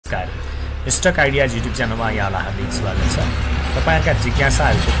नमस्कार, stock ideas YouTube च्यानलमा यहाँलाई हार्दिक स्वागत छ। तपाईहरुका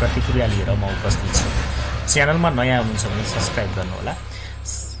जिज्ञासाहरूको प्रतिक्रिया लिएर म उपस्थित छु। च्यानलमा नयाँ हुनुहुन्छ भने सब्स्क्राइब गर्नुहोला।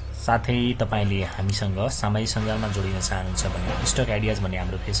 साथै तपाईले हामीसँग सामाजिक सञ्जालमा जोडिन चाहनुहुन्छ भने स्टक आइडियाज भन्ने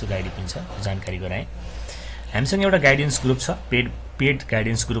हाम्रो फेसबुक आइडी पनि छ, जानकारी गराए। हामीसँग एउटा गाइडेन्स ग्रुप छ, पेड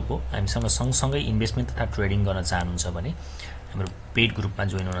गाइडेन्स ग्रुप हो। हामीसँग सँगसँगै इन्भेस्टमेन्ट तथा ट्रेडिङ गर्न चाहनुहुन्छ भने हाम्रो पेड ग्रुपमा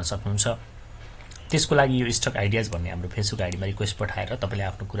जोइन हुन सक्नुहुन्छ। त्यसको लागि यो स्टक आइडियाज भन्ने हाम्रो फेसबुक आइडीमा रिक्वेस्ट पठाएर तपाईले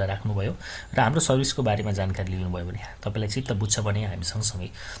आफ्नो कुरा राख्नुभयो र हाम्रो सर्भिसको बारेमा जानकारी लिनुभयो भने तपाईलाई चित्त बुझ्छ भने हामी सँगसँगै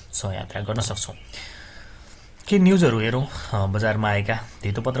सहयात्रा गर्न सक्छौं। के न्यूजहरु हेरौं। बजारमा आएका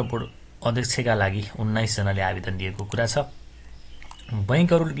धितोपत्र बोर्ड अध्यक्षका लागि 19 जनाले आवेदन दिएको कुरा छ।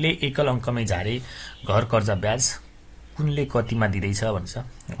 बैंकहरुले एकल अंकमै झारे घर कर्जा ब्याज कुनले कतिमा दिदैछ भन्छ।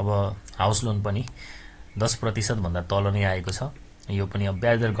 अब हाउस लोन पनि 10% भन्दा तल नै आएको छ। यो पनि अब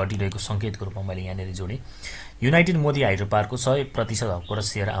ब्याज दर घटिरहेको संकेतको रूपमा मैले यहाँनेरि जोडे। युनाइटेड मोदी हाइड्रो पार्कको 100% हकको र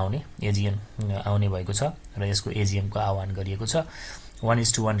शेयर आउने एजीएम आउने भएको छ र यसको एजीएम को आह्वान गरिएको छ।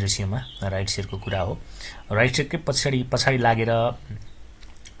 1:1 रेशियोमा राइट शेयरको कुरा हो। राइट शेयरकै पछाडी लागेर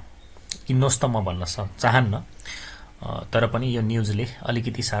किन्नुहोस् त म भन्न चाहन्न, तर पनि यो न्यूजले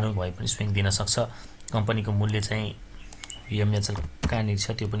अलिकति सानो भए पनि स्विङ दिन सक्छ। कम्पनीको मूल्य चाहिँ एमएचएल कहाँनिर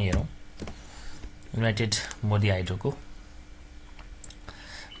छ त्यो पनि हेरौं। युनाइटेड मोदी हाइड्रोको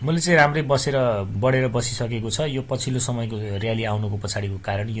मूल्य चाहिँ राम्रै बढेर बसिसकेको छ। यो पछिल्लो समयको र्याली आउनुको पछाडीको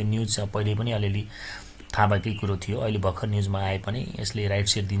कारण यो न्यूज पहिले पनि अलिअलि थाहा भएकै कुरो थियो। अहिले भर्खर न्यूजमा आए पनि यसले राइट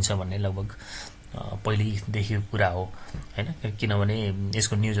शेयर दिन्छ भन्ने लगभग पहिलेदेखिको कुरा हो हैन, किनभने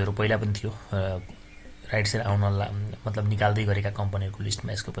यसको न्यूजहरु पहिला पनि थियो। राइट शेयर आउन मतलब निकाल्दै गरेका कम्पनीहरुको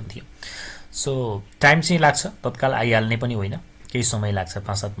लिस्टमा यसको पनि थियो। सो टाइम चाहिँ लाग्छ, तत्काल आइहाल्ने पनि होइन, केही समय लाग्छ,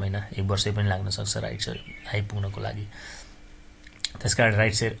 5-7 महिना 1 वर्ष पनि लाग्न सक्छ राइट शेयर आइपुग्नको लागि। त्यसकारण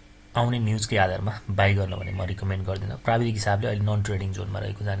राइट शेयर आउने न्यूजकै आधारमा बाइ गर्न भने म रिकमेन्ड गर्दिन। प्राविधिक हिसाबले अहिले नन ट्रेडिङ जोनमा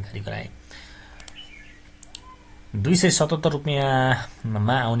रहेको जानकारी गराए। 277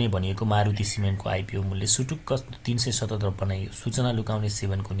 रुपैयाँमा आउने भनिएको मारुति सिमेन्टको आइपीओ मूल्य सुटुक्क 377 बनाइयो। सूचना लुकाउने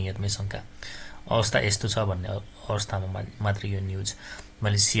सेबनको नियतमै शंका। अवस्था यस्तो छ भन्ने अवस्थामा मात्र यो न्यूज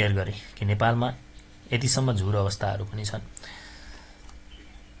मैले शेयर गरे कि नेपालमा यतिसम्म झुर अवस्थाहरू पनि छन्।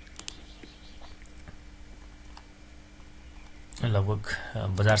 लगभग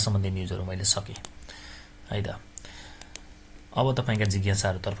बजार सम्बन्धी न्यूजहरु मैले सके है त। अब तपाईका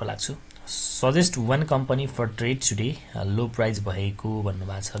जिज्ञासाहरुतर्फ लाग्छु। Suggest one company for trade today. Low price भएको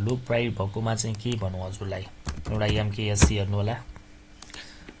भन्नुभएको छ। लो प्राइस भएकोमा चाहिँ के भन्नु हजुरलाई। एउटा एमकेएससी हेर्नु होला,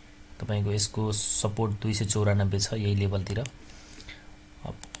 तपाईको यसको सपोर्ट 294 छ, यही लेभलतिर।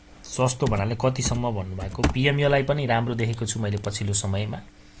 सस्तो भन्नाले कतिसम्म भन्नुभएको। पीएमएलाई पनि राम्रो देखेको छु मैले पछिल्लो समयमा।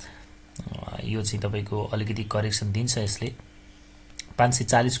 यो चाहिँ तपाईको अलिकति करेक्सन दिन्छ यसले।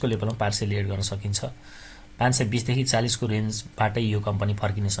 540 को लेभलमा पार्सियली एड गर्न सकिन्छ। 520 देखि 40 को रेन्जबाटै यो कम्पनी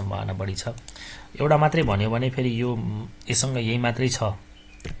फर्किने सम्भावना बढी छ। एउटा मात्रै भन्यो भने फेरि यो यससँग यही मात्रै छ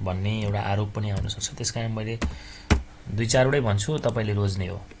भन्ने एउटा आरोप पनि आउन सक्छ। त्यसकारण मैले 2-4 वटै भन्छु, तपाईले रोज्ने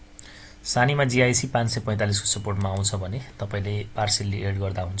हो। सानीमा जीआईसी 545 को सपोर्टमा आउँछ भने तपाईले पार्सियली एड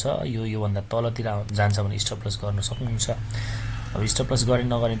गर्दा हुन्छ। यो भन्दा तलतिर जान्छ भने स्टप लस गर्न सक्नुहुन्छ। अब स्टप लस गर्ने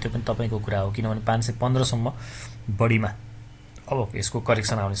नगर्ने त्यो पनि तपाईको कुरा हो, किनभने 515 सम्म बढीमा अब यसको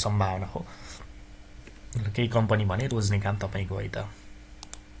करेक्सन आउने सम्भावना हो। केही कम्पनी भने रोज्ने काम तपाईको है त।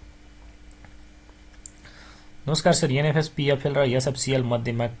 नमस्कार सर, एनएफएस, पीएफएल र एसएफसीएल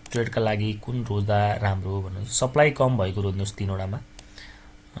मध्येमा ट्रेडका लागि कुन रोज्दा राम्रो हो भन्नु। सप्लाई कम भएको रोज्नुस् 3 वटामा।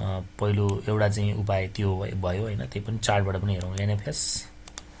 पहिलो एउटा चाहिँ उपाय त्यो भयो हैन, त्यही पनि चार्टबाट पनि हेरौं। एनएफएस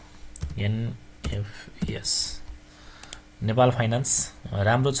नेपाल फाइनान्स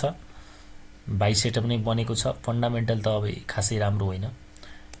राम्रो छ, बाइ सेटअप नै बनेको छ। फन्डामेन्टल त अब खासै राम्रो होइन।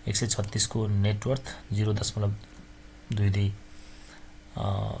 136 को नेटवर्थ, 0.22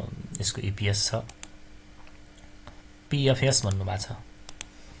 यसको ईपीएस छ। पीएफएस भन्नु भएको छ।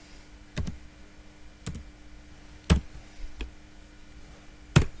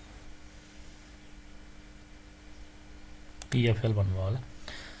 पीएफएल भन्नुभयो होला।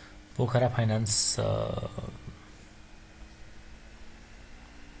 पोखरा फाइनान्स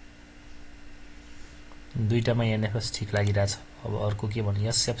दुईटामा एनएफएस ठीक लागिरहेछ। अब अर्को के भन्नु,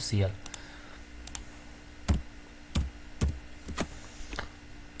 एसएफसीएल,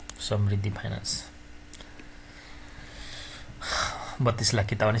 समृद्धि फाइनान्स 32 लाख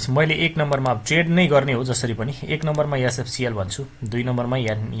किताब। मैले 1 नम्बरमा ट्रेड नै गर्ने हो जसरी पनि। 1 नम्बरमा एसएफसीएल भन्छु, 2 नम्बरमा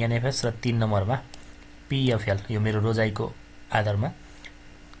एनएफएस र 3 नम्बरमा पीएफएल। यो मेरो रोजाइको आधारमा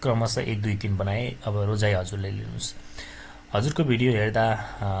क्रमशः 1, 2, 3 बनाए। अब रोजाइ हजुरले लिनुस्। हजुरको भिडियो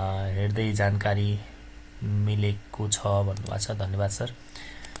हेर्दै जानकारी मिलेको छ भन्नुभएको छ। धन्यवाद सर।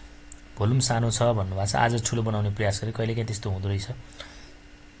 भोल्युम सानो छ भन्नुभएको छ। आज ठुलो बनाउने प्रयास गरे, कहिलेकाहीँ त्यस्तो हुँदो रहेछ।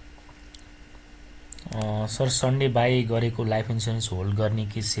 सर सन्डे बाई गरेको लाइफ इन्सुरेन्स होल्ड गर्ने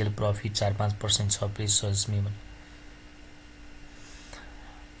कि सेल प्रफिट 4-5% छ प्लिज सजेस्ट मी भने।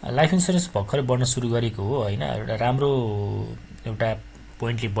 लाइफ इन्सुरेन्स भर्खरै बढ्न सुरु गरेको हो होइन, एउटा राम्रो एउटा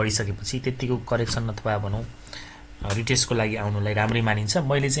पोइन्टले बढिसकेपछि त्यतिको करेक्सन अथवा भनौँ रिटेस्टको लागि आउनुलाई राम्रै मानिन्छ।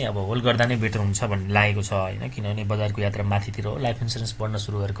 मैले चाहिँ अब होल्ड गर्दा नै बेटर हुन्छ भन्ने लागेको छ होइन, किनभने बजारको यात्रा माथितिर हो, लाइफ इन्सुरेन्स बढ्न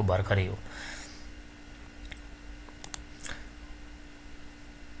सुरु गरेको भर्खरै हो।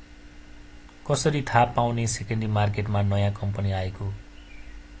 कसरी थाहा पाउने सेकेन्डरी मार्केटमा नयाँ कम्पनी आएको?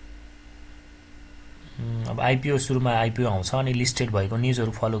 अब आइपिओ सुरुमा आइपिओ आउँछ अनि लिस्टेड भएको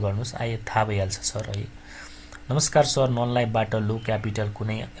न्युजहरू फलो गर्नुहोस्, थाहा भइहाल्छ सर है। नमस्कार सर, नन लाइफबाट लो क्यापिटल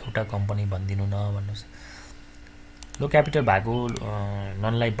कुनै एउटा कम्पनी भनिदिनु न भन्नुहोस्। लो क्यापिटल भएको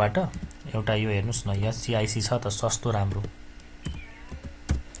नन लाइफबाट एउटा यो हेर्नुहोस् न, यहाँ जिआइसी छ त सस्तो राम्रो,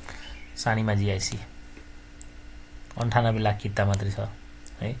 सानीमा जिआइसी 98 लाख किता मात्रै छ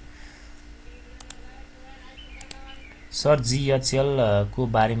है। सर जिएचएल को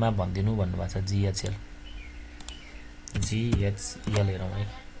बारेमा भनिदिनु भन्नुभएको छ। जिएचएल हेरौँ है,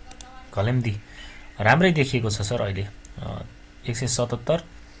 घलेम्दी राम्रै देखिएको छ सर अहिले 177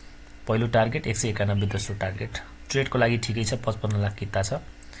 पहिलो टार्गेट, 191 दोस्रो टार्गेट। ट्रेडको लागि ठिकै छ, 55 लाख किता छ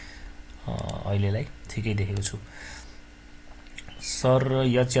अहिलेलाई, ठिकै देखेको छु। सर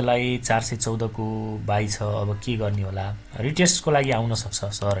यचलाई 414 को बाई छ, अब के गर्ने होला? रिटेस्टको लागि आउन सक्छ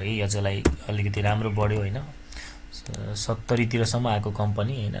सर है, यचलाई अलिकति राम्रो बढ्यो होइन, 70 तिरसम्म आएको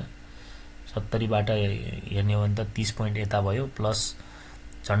कम्पनी होइन, 70 बाट हेर्ने हो भने त 30 पोइन्ट यता भयो, प्लस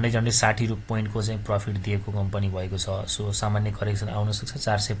झन्डै 60 पोइन्टको चाहिँ प्रफिट दिएको कम्पनी भएको छ। सो सामान्य करेक्सन आउन सक्छ,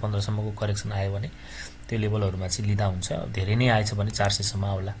 415 सम्मको करेक्सन आयो भने त्यो लेभलहरुमा चाहिँ लिँदा हुन्छ, धेरै नै आएछ भने 400 सम्म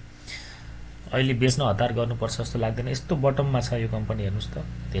आउला। अहिले बेच्न हतार गर्नुपर्छ जस्तो लाग्दैन, यस्तो बटममा छ यो कम्पनी हेर्नुस् त,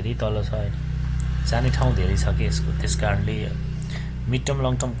 धेरै तल छ हैन, जाने ठाउँ धेरै छ के यसको, त्यसकारणले मिड टर्म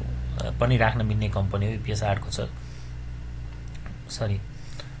लङ टर्म पनि राख्न मिल्ने कम्पनी हो। इपिएस 8 को छ, सरी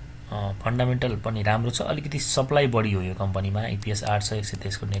फन्डामेन्टल पनि राम्रो छ, अलिकति सप्लाई बढी हो यो कम्पनीमा। इपिएस 8 छ,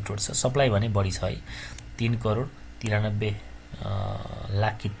 123 को नेटवर्क छ, सप्लाई भने बढी छ है, 3 करोड 93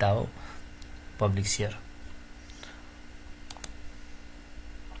 लाख किता हो पब्लिक शेयर।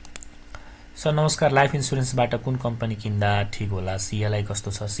 सर नमस्कार, लाइफ इन्सुरेन्सबाट कुन कम्पनी किन्दा ठीक होला? सिएलआई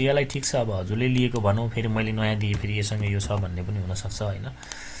कस्तो छ? सिएलआई ठीक छ, अब हजुरले लिएको भनौँ, फेरि मैले नयाँ दिएँ, फेरि यससँग यो छ भन्ने पनि हुनसक्छ होइन।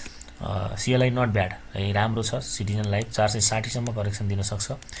 सिएलआई नट ब्याड है, राम्रो छ। सिटिजन लाइफ 460 सम्म करेक्सन दिन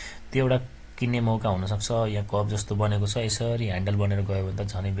सक्छ, त्यो एउटा किन्ने मौका हुनसक्छ। यहाँ कप जस्तो बनेको छ, यसरी ह्यान्डल बनेर गयो भने त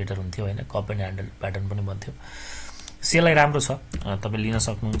झनै बेटर हुन्थ्यो होइन, कप एन्ड ह्यान्डल प्याटर्न पनि बन्थ्यो। सिएलआई राम्रो छ, तपाईले लिन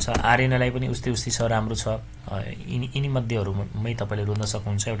सक्नुहुन्छ। आरएनएलआई पनि उस्तै उस्तै छ, राम्रो छ। यिनी मध्येहरुमै तपाईले रोज्न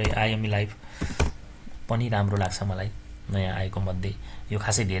सक्नुहुन्छ। एउटा आइएमई लाइफ पनि राम्रो लाग्छ मलाई, नयाँ आएको मध्ये। यो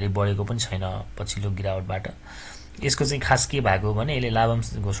खासै धेरै बढेको पनि छैन पछिल्लो गिरावटबाट। यसको चाहिँ खास के भएको भने यसले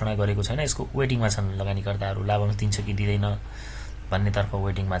लाभांश घोषणा गरेको छैन, यसको वेटिङमा छन् लगानीकर्ताहरू, लाभांश दिन्छ कि दिँदैन भन्नेतर्फ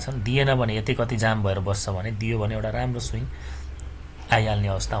वेटिङमा छन्। दिएन भने यतै कति जाम भएर बस्छ भने, दियो भने एउटा राम्रो स्विङ आइहाल्ने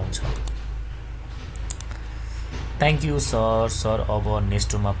अवस्था हुन्छ। Thank you sir. सर अब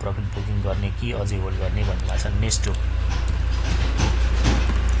नेस्टोमा प्रफिट बुकिङ गर्ने कि अझै होल्ड गर्ने भन्नुभएको छ। नेस्टो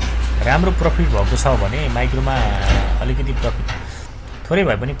राम्रो प्रफिट भएको छ भने माइक्रोमा अलिकति प्रफिट थोरै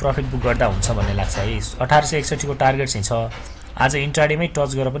भए पनि प्रफिट बुक गर्दा हुन्छ भन्ने लाग्छ है। 1861 को टार्गेट चाहिँ छ, आज इन्ट्राडेमै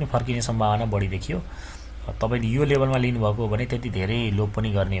टच गरेर पनि फर्किने सम्भावना बढी देखियो। तपाईले यो लेभलमा लिनुभएको हो भने त्यति धेरै लोभ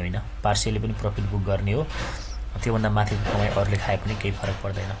पनि गर्ने होइन, पार्सियली पनि प्रफिट बुक गर्ने हो। त्योभन्दा माथिको कमाइ अरूले खाए पनि केही फरक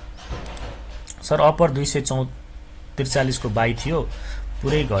पर्दैन। सर अपर 243 को बाई थियो,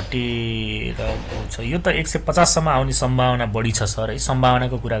 पुरै घटेर छ, यो त 150 सम्म आउने सम्भावना बढी छ सर है।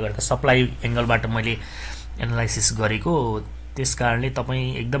 सम्भावनाको कुरा गर्दा सप्लाई एंगलबाट मैले एनालाइसिस गरेको, त्यसकारणले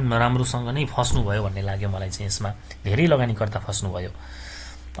तपाई एकदम नराम्रोसँग नै फस्नु भयो भन्ने लाग्यो मलाई चाहिँ। यसमा धेरै लगानीकर्ता फस्नु भयो।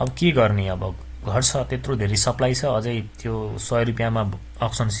 अब के गर्ने, अब घट्छ, त्यत्रो धेरै सप्लाई छ, अझै त्यो 100 रुपैयाँमा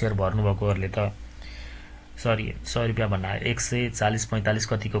अक्सन शेयर भर्नुभएकोहरुले त सरी 100 रुपैयाँ भन्दा 140-45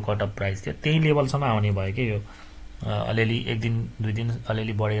 कतिको कट अफ प्राइस थियो, त्यही लेभलसम्म आउने भयो के। यो अलिअलि एक दिन दुई दिन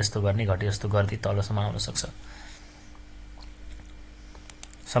अलिअलि बढे जस्तो गर्ने, घटे जस्तो गर्दै तलसम्म आउन सक्छ,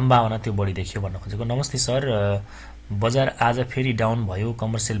 सम्भावना त्यो बढी देखियो भन्न खोजेको। नमस्ते सर, बजार आज फेरि डाउन भयो,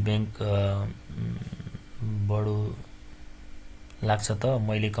 कमर्सियल बैंक बढो लाग्छ त,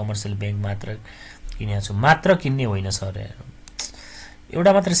 मैले कमर्सियल बैंक मात्र किनेको छु। मात्र किन्ने होइन सर,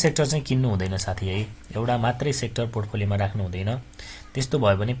 एउटा मात्रै सेक्टर चाहिँ किन्नु हुँदैन साथी है, एउटा मात्रै सेक्टर पोर्टफोलियोमा राख्नु हुँदैन, त्यस्तो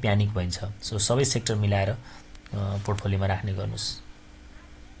भयो भने प्यानिक भइन्छ। सो सबै सेक्टर मिलाएर पोर्टफोलियोमा राख्ने गर्नुस्।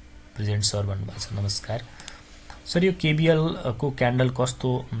 प्रेजेन्ट सर भन्नुभएको छ। नमस्कार सर, यो केबीएल को क्यान्डल कस्तो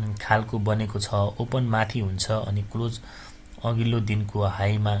खालको बनेको छ? ओपन माथि हुन्छ अनि क्लोज अघिल्लो दिनको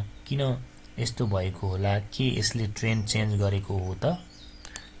हाईमा किन यस्तो भएको होला? के यसले ट्रेन्ड चेन्ज गरेको हो त?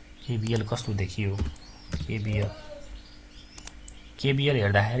 केबीएल कस्तो देखियो केबीएल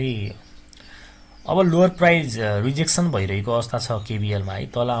हेर्दाखेरि अब लोअर प्राइस रिजेक्सन भइरहेको अवस्था छ केबीएल मा है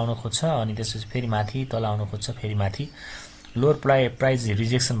तल आउन खोज्छ अनि त्यसपछि फेरि माथि तल आउन खोज्छ फेरि माथि लोअर प्राइस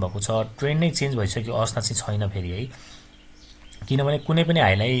रिजेक्सन भएको छ ट्रेन्ड नै चेन्ज भइसक्यो अवस्था चाहिँ छैन फेरि है किनभने कुनै पनि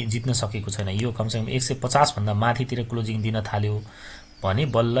हाइलाई जित्न सकेको छैन यो कमसेकम 150 भन्दा माथितिर क्लोजिङ दिन थाल्यो भने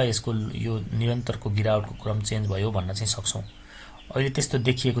बल्ल यसको यो निरन्तरको गिरावटको क्रम चेन्ज भयो भन्न चाहिँ सक्छौं अहिले त्यस्तो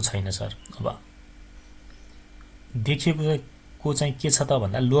देखिएको छैन सर अब देखिएको चाहिँ के छ त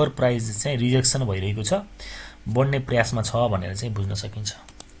भन्दा लोअर प्राइस चाहिँ रिजेक्सन भइरहेको छ बढ्ने प्रयासमा छ भनेर चाहिँ बुझ्न सकिन्छ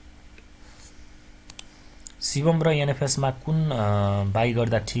शिवम र एनएफएस मा कुन बाइ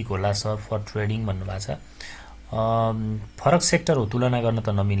गर्दा ठीक होला सर फर ट्रेडिङ भन्नुभएको छ फरक सेक्टर हो तुलना गर्न त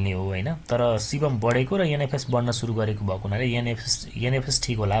नमिल्ने हो हैन तर शिवम बढेको र एनएफएस बढ्न सुरु गरेको भएको हुनाले एनएफएस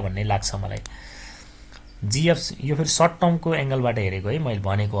ठीक होला भन्ने लाग्छ मलाई जीएफ यो फेरि सर्ट टर्मको एंगलबाट हेरेको है मैले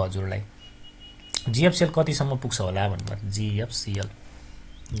भनेको हजुरलाई जीएफसीएल कतिसम्म पुग्छ होला भन्नुभयो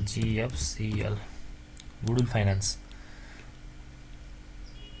जीएफसीएल गुडविल फाइनान्स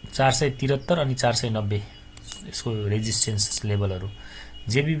 473 अनि 490 यसको रेजिस्टेन्स लेभलहरु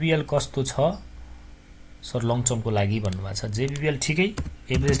जेबीबीएल कस्तो छ सर लङ टर्मको लागि भन्नुभएको छ जेबीबीएल ठिकै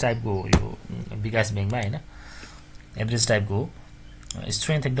एभरेज टाइपको यो विकास बैंकमा हैन एभरेज टाइपको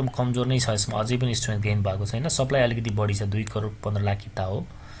स्ट्रेंथ एकदम कमजोर नै छ यसमा अझै पनि स्ट्रेंथ गेन भएको छैन सप्लाई अलिकति बढी छ 2 करोड 15 लाख किता हो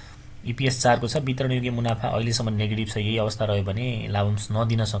ईपीएस 4 को छ वितरण योग्य मुनाफा अहिलेसम्म नेगेटिभ छ यही अवस्था रह्यो भने लाभांश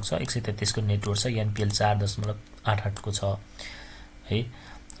नदिन सक्छ 133 को नेटवर्क छ एनपीएल 4.88 को छ है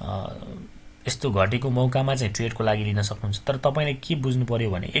यस्तो घटेको मौकामा चाहिँ ट्रेडको लागि लिन सक्नुहुन्छ तर तपाईले के बुझ्नु पर्यो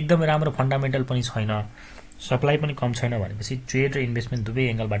भने एकदमै राम्रो फन्डामेन्टल पनि छैन सप्लाई पनि कम छैन भनेपछि ट्रेड र इन्भेस्टमेन्ट दुवै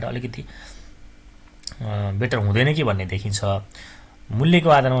एंगलबाट अलिकति बेटर हुँदैन कि भन्ने देखिन्छ मूल्यको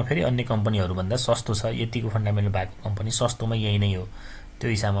आधारमा फेरि अन्य कम्पनीहरु भन्दा सस्तो छ यतिको फन्डामेन्टल भएको कम्पनी सस्तोमा यही नै हो त्यो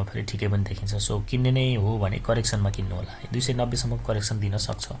हिसाबमा फेरि ठिकै पनि देखिन्छ सो किन्ने नै हो भने करेक्सनमा किन्नु होला 290 सम्म करेक्सन दिन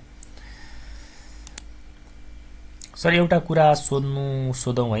सक्छ सर एउटा कुरा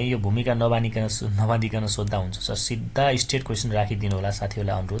सोधौं है यो भूमिका नबाँधिकन सोध्दा हुन्छ सर सिधा स्ट्रेट क्वेशन राखिदिनु होला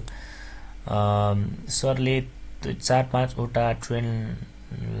साथीहरुलाई अनुरोध सरले 4-5 वटा ट्रेन्ड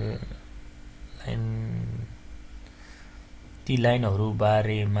लाइन ती लाइनहरु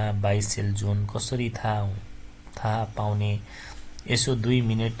बारेमा बाइ सेल जोन कसरी थाहा पाउने यसो 2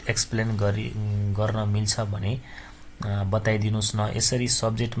 मिनेट एक्सप्लेन गर्न मिल्छ भने बताइदिनुस् न यसरी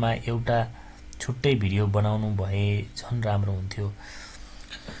सब्जेक्टमा एउटा छुट्टै भिडियो बनाउनु भए झन् राम्रो हुन्थ्यो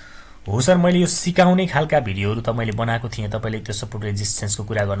हो सर मैले यो सिकाउने खालका भिडियोहरु त मैले बनाएको थिए तपाईले त्यो सपोर्ट रेजिस्टेन्सको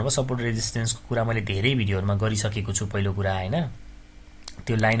कुरा गर्नुभयो सपोर्ट रेजिस्टेन्सको कुरा मैले धेरै भिडियोहरुमा गरिसकेको छु पहिलो कुरा हैन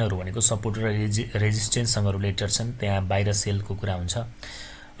त्यो लाइनहरु भनेको सपोर्ट र रेजिस्टेन्स सँग रिलेटेड छन् त्यहाँ बाहिर सेलको कुरा हुन्छ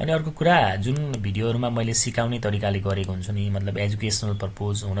अनि अर्को कुरा जुन भिडियोहरुमा मैले सिकाउने तरिकाले गरेको हुन्छु नि मतलब एजुकेशनल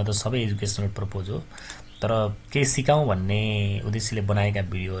पर्पज हुन त सबै एजुकेशनल पर्पज हो तर के सिकाउँ भन्ने उद्देश्यले बनाएका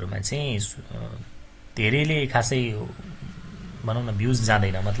भिडियोहरुमा चाहिँ धेरैले खासै भनौं न भ्युज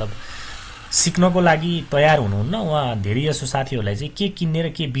जाँदैन मतलब सिक्नको लागि तयार हुनुहुन्न उहाँ धेरै जसो साथीहरुलाई चाहिँ के किन्ने र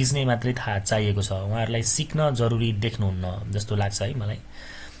के बिच्ने मात्रै थाहा चाहिएको छ उहाँहरुलाई सिक्न जरुरी देख्नुहुन्न जस्तो लाग्छ है मलाई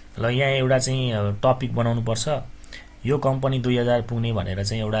ल यहाँ एउटा चाहिँ टपिक बनाउनु पर्छ यो कम्पनी 2000 पुग्ने भनेर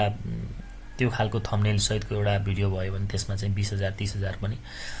चाहिँ एउटा त्यो खालको थम्बनेल सहितको एउटा भिडियो भयो भने त्यसमा चाहिँ 20000 30000 पनि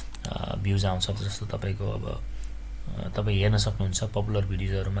भ्युज आउँछ जस्तो तपाईको अब तपाई हेर्न सक्नुहुन्छ पपुलर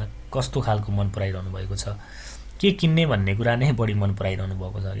भिडियोजहरुमा कस्तो खालको मन पराइरहनु भएको छ के किन्ने भन्ने कुरा नै बढी मन पराइरहनु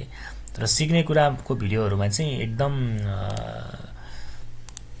भएको छ के तर सिक्ने कुराको भिडियोहरुमा चाहिँ एकदम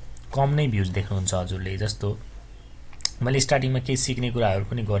कम नै भ्युज देख्नुहुन्छ हजुरले जस्तो मैले स्टार्टिङमा के सिक्ने कुराहरु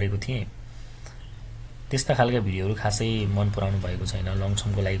पनि गरेको थिए त्यस्ता खालका भिडियोहरु खासै मन पराउनु भएको छैन लङ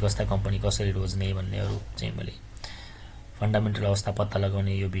टर्मको लागि कस्ता कम्पनी कसरी रोज्ने भन्नेहरु चाहिँ मैले फन्डामेन्टल अवस्था पत्ता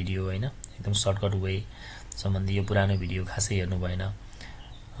लगाउने यो भिडियो हैन एकदम सर्टकट वे सम्बन्धी यो पुरानो भिडियो खासै हेर्नु भएन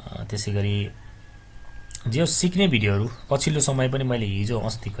त्यसैगरी जो सिक्ने भिडियोहरु पछिल्लो समय पनि मैले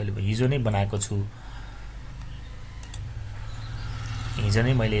हिजो नै बनाएको छु हिजो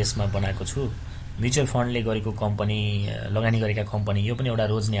नै मैले यसमा बनाएको छु म्युचुअल फन्डले गरेको कम्पनी लगानी गरेका कम्पनी यो पनि एउटा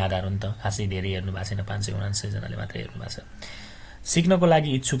रोज्ने आधार हो नि त खासै धेरै हेर्नु भएको छैन 549 जनाले मात्र हेर्नु भएको छ सिक्नको लागि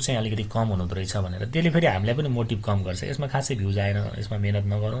इच्छुक चाहिँ अलिकति कम हुँदो रहेछ भनेर त्यसले फेरि हामीलाई पनि मोटिभ कम गर्छ यसमा खासै भ्युज आएन यसमा मेहनत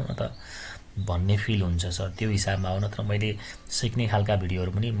नगरौँ न त भन्ने फिल हुन्छ सर त्यो हिसाबमा हो नत्र मैले सिक्ने खालका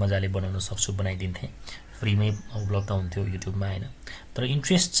भिडियोहरु पनि मजाले बनाउन सक्छु बनाइदिन्थे फ्रीमै उपलब्ध हुन्थ्यो युट्युबमा हैन तर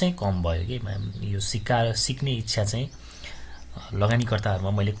इन्ट्रेस्ट चाहिँ कम भयो के यो सिक्ने इच्छा चाहिँ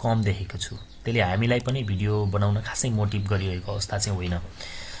लगानीकर्ताहरुमा मैले कम देखेको छु त्यसले हामीलाई पनि भिडियो बनाउन खासै मोटिभ गरिरहेको अवस्था चाहिँ होइन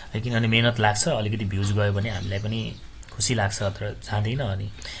किनभने मेहनत लाग्छ अलिकति भ्युज गयो भने हामीलाई पनि खुसी लाग्छ तर जाँदैन। अनि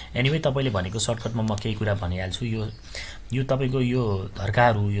एनिवे तपाईले भनेको सर्टकटमा म केही कुरा भनिहाल्छु। यो तपाईको यो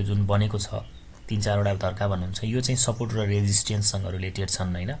धर्काहरू यो जुन बनेको छ 3-4 वटा धर्का भन्नुहुन्छ, यो चाहिँ सपोर्ट र रेजिस्टेन्ससँग रिलेटेड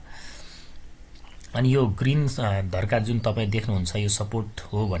छन् हैन। अनि यो ग्रीन धर्का जुन तपाई देख्नुहुन्छ यो सपोर्ट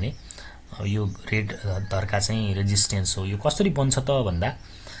हो भने यो रेड धर्का चाहिँ रेजिस्टेन्स हो। यो कसरी बन्छ त भन्दा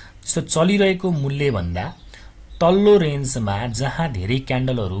जस्तो चलिरहेको मूल्य भन्दा तल्लो रेन्जमा जहाँ धेरै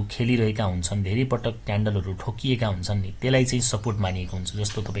क्यान्डलहरू खेलिरहेका हुन्छन्, धेरै पटक क्यान्डलहरू ठोकिएका हुन्छन् नि, त्यसलाई चाहिँ सपोर्ट मानिएको हुन्छ।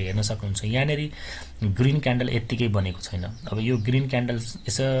 जस्तो तपाई हेर्न सक्नुहुन्छ यहाँनेरि ग्रीन क्यान्डल यतिकै बनेको छैन। अब यो ग्रीन क्यान्डल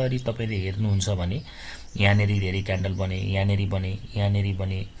यसरी तपाईले हेर्नुहुन्छ भने यहाँनेरि धेरै क्यान्डल बने, यहाँनेरि बने, यहाँनेरि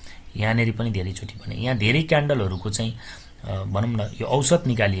बने, यहाँनेरि पनि धेरै चोटी बने। यहाँ धेरै क्यान्डलहरूको चाहिँ भनौं न यो औसत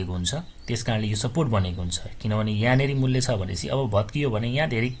निकालिएको हुन्छ, त्यसकारणले यो सपोर्ट बनेको हुन्छ। किनभने यहाँनेरि मूल्य छ भनेपछि अब भत्कियो भने यहाँ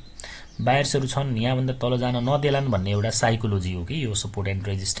धेरै बायर्सहरू छन्, यहाँ भन्दा तल जान नदेलान् भन्ने एउटा साइकोलोजी हो कि यो सपोर्ट एन्ड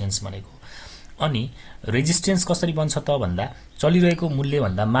रेजिस्टेन्स भनेको। अनि रेजिस्टेन्स कसरी बन्छ त भन्दा चलिरहेको मूल्य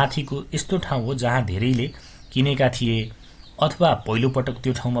भन्दा माथिको यस्तो ठाउँ हो जहाँ धेरैले किनेका थिए अथवा पहिलो पटक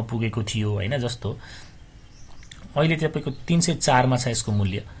त्यो ठाउँमा पुगेको थियो हैन। जस्तो अहिले तपाईको 304 मा छ यसको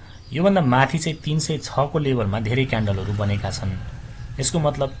मूल्य, यो भन्दा माथि चाहिँ 306 को लेभलमा धेरै क्यान्डलहरू बनेका छन्। यसको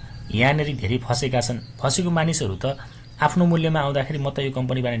मतलब यहाँनेरि धेरै फसेका छन्। फसेको मानिसहरू त आफ्नो मूल्यमा आउँदाखेरि म त यो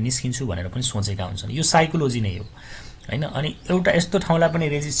कम्पनीबाट निस्किन्छु भनेर पनि सोचेका हुन्छन्। यो साइकोलोजी नै हो हैन। अनि एउटा यस्तो ठाउँलाई पनि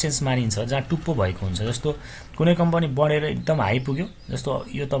रेजिस्टेन्स मानिन्छ जहाँ टुप्पो भएको हुन्छ। जस्तो कुनै कम्पनी बढेर एकदम हाई पुग्यो,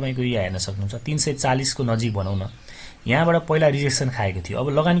 जस्तो यो तपाईको यहाँ हेर्न सक्नुहुन्छ 340 को नजिक भनौं न, यहाँबाट पहिला रिजेक्सन खाएको थियो। अब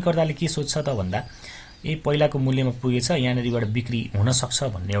लगानीकर्ताले के सोच्छ त भन्दा पहिलाको मूल्यमा पुगेछ, यहाँनेरिबाट बिक्री हुन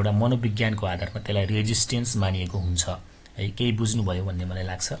सक्छ भन्ने एउटा मनोविज्ञानको आधारमा त्यसलाई रेजिस्टेन्स मानिएको हुन्छ है। केही बुझ्नु भयो भन्ने मलाई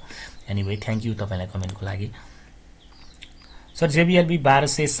लाग्छ। एनीवे थ्यांक यू तपाईलाई कमेन्टको लागि। सर जेबीएलबी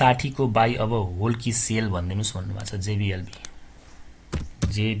 1260 को बाई अब होल की सेल भन्दिनुस् भन्नुभएको छ।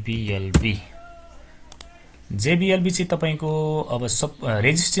 जेबीएलबी चाहिँ तपाईको अब सब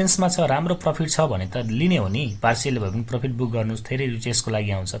रेजिस्टेन्समा छ, राम्रो प्रफिट छ भने त लिने हो नि, पार्शियल भए पनि प्रफिट बुक गर्नुस्, फेरि रिटेस्टको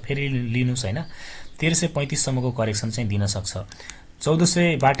लागि आउँछ, फेरि लिनुस् हैन। 1335 सम्मको करेक्सन चाहिँ दिन सक्छ।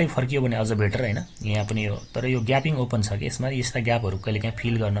 1400 बाटै फर्कियो भने अझ बेटर हैन। यहाँ पनि यो तर यो ग्यापिङ ओपन छ कि यसमा यस्ता ग्यापहरू कहिलेकाहीँ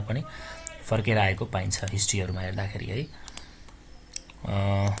फिल गर्न पनि फर्केर आएको पाइन्छ हिस्ट्रीहरुमा हेर्दाखेरि है।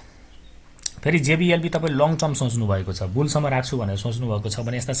 फेरि जेबीएलबी तपाई लङ टर्म सोच्नु भएको छ, बुलसम्म राख्छु भनेर सोच्नु भएको छ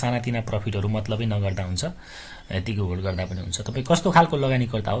भने यस्ता सानातिना प्रफिटहरु मतलबै नगर्दा हुन्छ, यतिको होल्ड गर्दा पनि हुन्छ। तपाई कस्तो खालको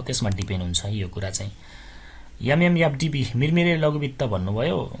लगानीकर्ता हो त्यसमा डिपेन्ड हुन्छ यो कुरा चाहिँ। एमएमएफडीबी मिरमिरे लघुवित्त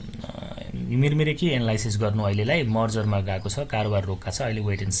भन्नुभयो। मिरमिरे के एनालाइसिस गर्नु अहिलेलाई मर्जरमा गएको छ, कारोबार रोक्का छ, अहिले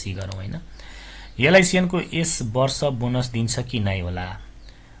वेट एन्ड सी गरौँ हैन। एलआईसीएन को यस वर्ष बोनस दिन्छ कि नै होला,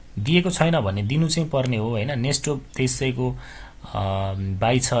 दिएको छैन भने दिनु चाहिँ पर्ने हो हैन। नेस्टो 2300 को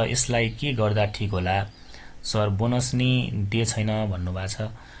बाई छ, यसलाई के गर्दा ठीक होला सर, बोनस नि दिए छैन भन्नु भएको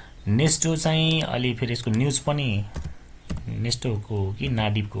छ। नेस्टो चाहिँ अलि फेरि यसको न्यूज पनि नेस्टोको कि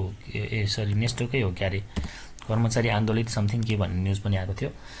नाडिपको सरी नेस्टोकै हो क्यारे, कर्मचारी आन्दोलित समथिङ के भन्ने न्यूज पनि आएको थियो।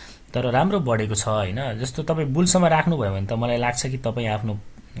 तर राम्रो बढेको छ हैन। जस्तो तपाई बुलसम्म राख्नु भयो भने त मलाई लाग्छ कि तपाई आफ्नो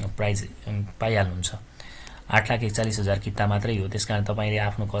प्राइस पाइहाल्नुहुन्छ। 8,41,000 किता मात्रै हो, त्यसकारण तपाईले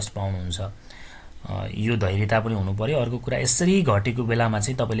आफ्नो कस्ट पाउनुहुन्छ। यो धैर्यता पनि हुनु पर्यो। अर्को कुरा यसरी घटेको बेलामा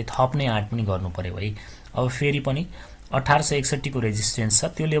चाहिँ तपाईले थप्ने आँट पनि गर्नु पर्यो है। अब फेरि पनि 1861 को रेजिस्टेन्स छ,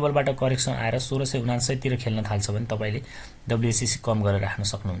 त्यो लेभलबाट करेक्सन आएर 1659 तिर खेल्न थाल्छ भने तपाईले डब्ल्युएससी कम गरेर राख्न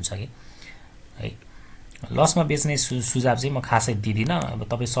सक्नुहुन्छ कि है। लसमा बेच्ने सुझाव चाहिँ म खासै दिदिन। अब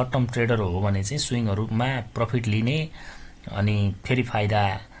तपाई सर्ट टर्म ट्रेडर हो भने चाहिँ स्विङहरुमा प्रफिट लिने अनि फेरि फाइदा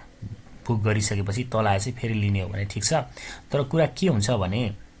बुक गरिसकेपछि तल आए चाहिँ फेरि लिने हो भने ठीक छ। तर कुरा के हुन्छ भने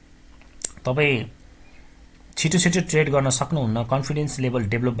तपाई छिटो ट्रेड गर्न सक्नुहुन्न, कन्फिडेन्स लेभल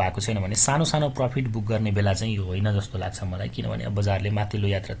डेभलप भएको छैन भने सानो सानो प्रफिट बुक गर्ने बेला चाहिँ यो होइन जस्तो लाग्छ मलाई। किनभने अब बजारले माथिल्लो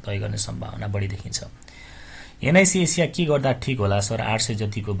यात्रा तय गर्ने सम्भावना बढी देखिन्छ। एनआईसी एसिया के गर्दा ठीक होला सर, 800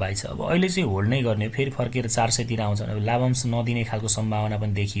 जतिको बाई छ। अब अहिले चाहिँ होल्ड नै गर्ने, फेरि फर्केर 400 तिर आउँछ भने लाभांश नदिने खालको सम्भावना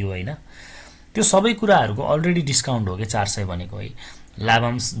पनि देखियो हैन। त्यो सबै कुराहरुको अलरेडी डिस्काउन्ट हो के 400 भनेको है।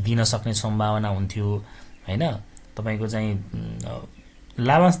 लाभांश दिन सक्ने सम्भावना हुन्थ्यो हैन, तपाईको चाहिँ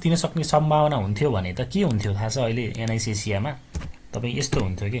लाभांश दिन सक्ने सम्भावना हुन्थ्यो भने त के हुन्थ्यो थाहा छ अहिले एनआईसी एसियामा तपाई यस्तो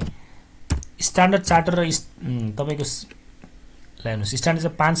हुन्थ्यो के, स्ट्यान्डर्ड चार्टर र तपाईको लाइनुस स्ट्यान्डर्ड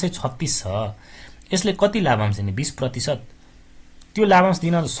चाहिँ 536 छ, यसले कति लाभांश दिने 20%। त्यो लाभांश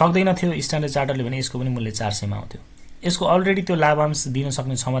दिन सक्दैन थियो स्ट्यान्डर्ड चार्टरले भने यसको पनि मूल्य 400 मा आउँथ्यो। यसको अलरेडी त्यो लाभांश दिन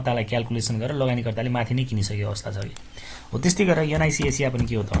सक्ने क्षमतालाई क्याल्कुलेसन गरेर लगानीकर्ताले माथि नै किनिसकेको अवस्था छ कि हो। त्यस्तै गरेर एनआईसी एसिया पनि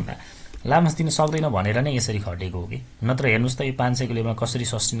के हो त भन्दा लाभांश दिन सक्दैन भनेर नै यसरी घटेको हो कि, नत्र हेर्नुस् त यो 500 को लेभलमा कसरी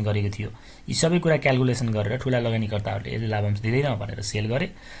सस्टेन गरेको थियो। यी सबै कुरा क्याल्कुलेसन गरेर ठूला लगानीकर्ताहरूले यदि लाभांश दिदैन भनेर सेल गरे।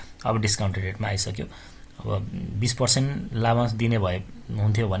 अब डिस्काउन्टेड रेटमा आइसक्यो। अब 20% लाभांश दिने भए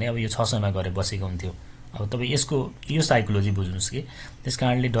हुन्थ्यो भने अब यो 600 मा गरे बसेको हुन्थ्यो। अब तपाईँ यसको यो साइकोलोजी बुझ्नुहोस् कि त्यस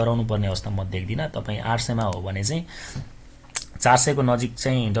कारणले डराउनु पर्ने अवस्था म देख्दिनँ। तपाईँ 800मा हो भने चाहिँ 400 को नजिक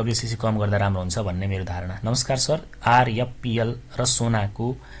चाहिँ WCC कम गर्दा राम्रो हुन्छ भन्ने मेरो धारणा। नमस्कार सर। RFPL र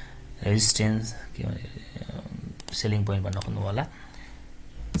सोनाको रेजिस्टेन्स के सेलिङ पोइन्ट भन्न खोज्नु होला।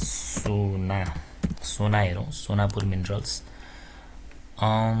 सोना हेरौँ, सोनापुर मिनरल्स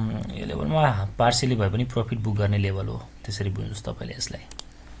यो लेभलमा पार्सियली भए पनि प्रफिट बुक गर्ने लेभल हो, त्यसरी बुझ्नुहोस् तपाईँले यसलाई।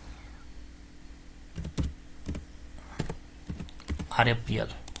 RFPL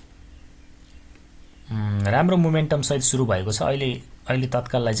राम्रो मोमेन्टम सहित सुरु भएको छ। अहिले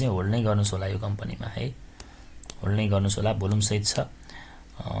तत्काललाई चाहिँ होल्ड नै गर्नुहोस् होला यो कम्पनीमा है, होल्ड नै गर्नुहोस् होला। भोल्युम सहित छ।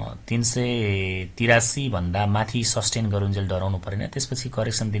 383 भन्दा माथि सस्टेन गरुन्जेल डराउनु परेन। त्यसपछि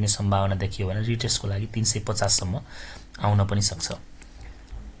करेक्सन दिने सम्भावना देखियो भने रिटेस्टको लागि 350 सम्म आउन पनि सक्छ।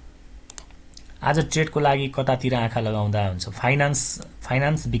 आज ट्रेडको लागि कतातिर आँखा लगाउँदा हुन्छ?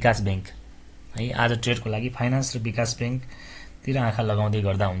 फाइनान्स विकास बैंक है। आज ट्रेडको लागि फाइनान्स र विकास बैंकतिर आँखा लगाउँदै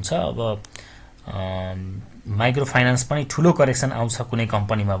गर्दा हुन्छ। अब माइक्रो फाइनान्स पनि ठुलो करेक्सन आउँछ कुनै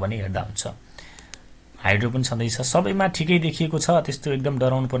कम्पनीमा भने हेर्दा हुन्छ। हाइड्रो पनि छँदैछ, सबैमा ठिकै देखिएको छ, त्यस्तो एकदम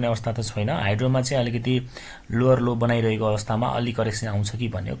डराउनु पर्ने अवस्था त छैन। हाइड्रोमा चाहिँ अलिकति लोअर लो बनाइरहेको अवस्थामा अलि करेक्सन आउँछ कि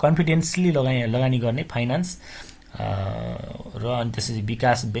भन्ने हो। कन्फिडेन्सली लगानी गर्ने फाइनान्स र अनि त्यसपछि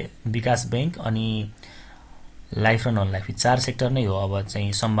विकास बैंक अनि लाइफ र नन लाइफ, 4 सेक्टर नै हो अब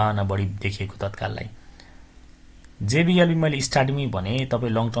चाहिँ सम्भावना बढी देखिएको तत्काललाई। JBLB मैले स्टार्टिङमै भने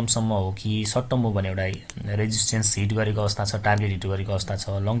तपाईँ लङ टर्मसम्म हो कि सर्ट टर्म हो भने एउटा रेजिस्टेन्स हिट गरेको अवस्था छ, टार्गेट हिट गरेको अवस्था छ।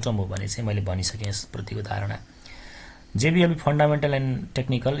 लङ टर्म हो भने चाहिँ मैले भनिसकेँ यसप्रतिको धारणा। JBLB फन्डामेन्टल एन्ड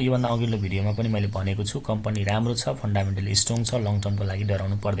टेक्निकल योभन्दा अघिल्लो भिडियोमा पनि मैले भनेको छु, कम्पनी राम्रो छ, फन्डामेन्टली स्ट्रङ छ, लङ टर्मको लागि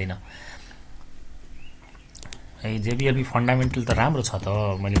डराउनु पर्दैन है। JBLB फन्डामेन्टल त राम्रो छ त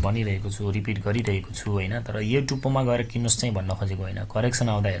मैले भनिरहेको छु, रिपिट गरिरहेको छु होइन। तर यो टुप्पोमा गएर किन्नुहोस् चाहिँ भन्न खोजेको होइन। करेक्सन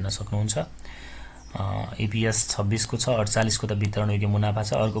आउँदा हेर्न सक्नुहुन्छ। EPS 26 को छ, 48 को त वितरण योग्य मुनाफा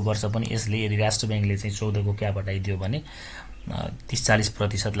छ। अर्को वर्ष पनि यसले यदि राष्ट्र बैंकले चाहिँ 14 को क्याप हटाइदियो भने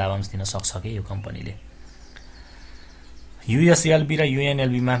 30-40% लाभांश दिन सक्छ कि यो कम्पनीले। USLB र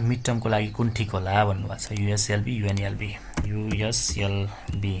UNLB मा मिड टर्मको लागि कुन ठिक होला भन्नुभएको छ। USLB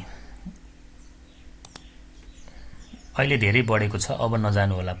अहिले धेरै बढेको छ, अब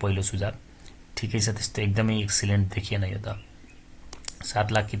नजानु होला पहिलो सुझाव। ठिकै छ, त्यस्तो एकदमै एक्सिलेन्ट देखिएन यो त।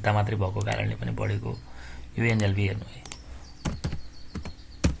 7 लाख किता मात्रै भएको कारणले पनि बढेको। UNLB हेर्नु है।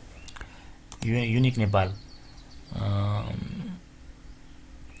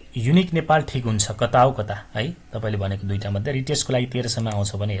 युनिक नेपाल ठिक हुन्छ, कता हो कता है। तपाईले भनेको दुईटा मध्ये रिटेस्टको लागि 1300 मा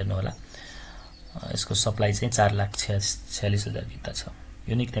आउँछ भने हेर्नु होला। यसको सप्लाई चाहिँ 4,46,000 किता छ।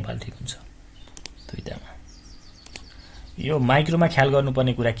 युनिक नेपाल ठिक हुन्छ दुईटामा। यो माइक्रोमा ख्याल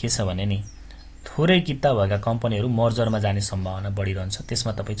गर्नुपर्ने कुरा के छ भने नि, थोरै किता भएका कम्पनीहरू मर्जरमा जाने सम्भावना बढिरहन्छ।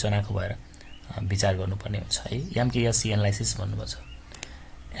 त्यसमा तपाईँ चनाखो भएर विचार गर्नुपर्ने हुन्छ है। MKSC एनालाइसिस भन्नुभएको छ।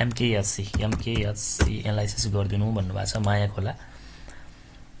 MKSC एनालाइसिस गरिदिनु भन्नुभएको छ।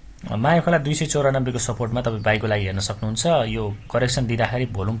 मायाखोला 294 को सपोर्टमा तपाईँ बाईको लागि हेर्न सक्नुहुन्छ। यो करेक्सन दिँदाखेरि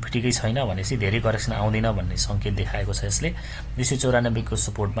भोल्युम ठिकै छैन भनेपछि धेरै करेक्सन आउँदैन भन्ने संकेत देखाएको छ यसले। 294 को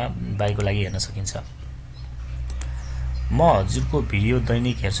सपोर्टमा बाईको लागि हेर्न सकिन्छ। म हजुरको भिडियो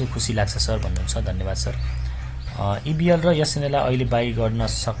दैनिक हेर्छु, खुसी लाग्छ सर भन्नुहुन्छ। धन्यवाद सर। EBL र SNL अहिले बाई गर्न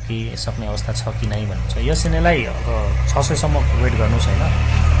सक्ने अवस्था छ कि नै भन्नुहुन्छ। SNL 600 सम्म वेट गर्नुहोस् हैन।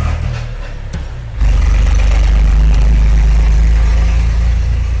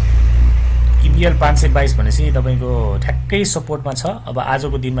 EBL 522 भनेपछि तपाईको ठ्याक्कै सपोर्टमा छ। अब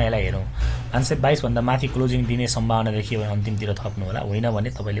आजको दिनमा यसलाई हेरौँ। 522 भन्दा माथि क्लोजिङ दिने सम्भावना देखियो भने अन्तिमतिर थप्नु होला, होइन भने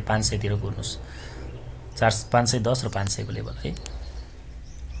तपाईले 500 तिर कुर्नुस्। 510 र 500 को लेभल है।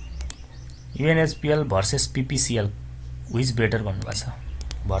 UNHPL versus PPCL which better भन्नुभएको छ।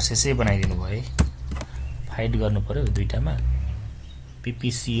 भर्सेसै बनाइदिनु भयो है, फाइट गर्नु पर्यो दुईटामा।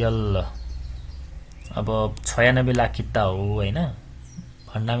 PPCL अब 96 लाख किता हो हैन।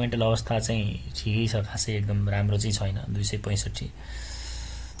 फन्डामेन्टल अवस्था चाहिँ ठिकै छ, खासै एकदम राम्रो चाहिँ छैन। 265।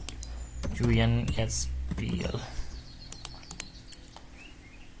 UNHPL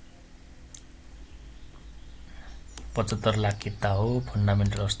 75 लाख किता हो।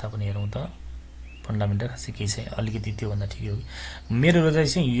 फन्डामेन्टल अवस्था पनि हेरौँ त। फन्डामेन्टल खासै केही छैन, अलिकति त्यो भन्दा ठिकै हो। मेरो रोजाइ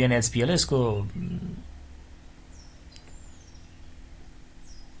चाहिँ UNHPL यसको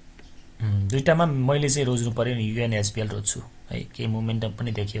दुईटामा मैले चाहिँ रोज्नु पर्यो नि UNHPL रोज्छु है। केही मोमेन्टम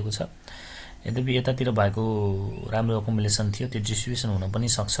पनि देखिएको छ। यद्यपि यतातिर भएको राम्रो अकुमुलेसन थियो, त्यो डिस्ट्रिब्युसन हुन पनि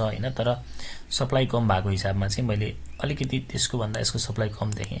सक्छ हैन। तर सप्लाई कम भएको हिसाबमा चाहिँ मैले अलिकति त्यसको भन्दा यसको सप्लाई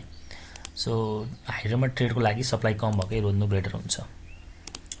कम देखेँ। सो हाइड्रोमा ट्रेडको लागि सप्लाई कम भएकै रोज्नु बेटर हुन्छ।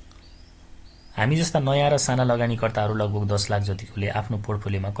 हामी जस्ता नयाँ र साना लगानीकर्ताहरू लगभग 10 लाख जतिकोले आफ्नो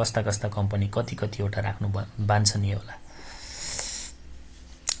पोर्टफोलियोमा कस्ता कस्ता कम्पनी कतिवटा राख्नु वाञ्छनीय होला।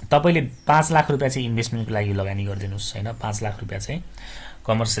 तपाईले 5 लाख रुपैयाँ चाहिँ इन्भेस्टमेन्टको लागि लगानी गरिदिनुस् हैन। 5 लाख रुपैयाँ चाहिँ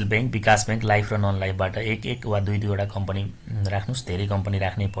कमर्सियल बैंक, विकास बैंक, लाइफ र नन लाइफबाट एक वा दुई दुईवटा कम्पनी राख्नुस्। धेरै कम्पनी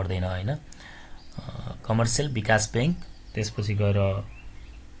राख्नै पर्दैन हैन। कमर्सियल, विकास बैंक, त्यसपछि गएर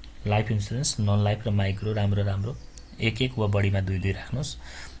लाइफ इन्स्योरेन्स, नन लाइफ र माइक्रो राम्रो एक वा बढीमा दुई दुई राख्नुस्।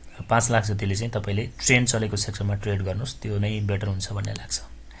 5 लाख जतिले चाहिँ तपाईले ट्रेन्ड चलेको सेक्टरमा ट्रेड गर्नुस्, त्यो नै बेटर हुन्छ भन्ने लाग्छ।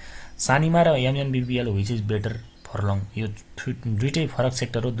 सानीमा र एमएनबीपीएल which is better for long, यो दुईटै फरक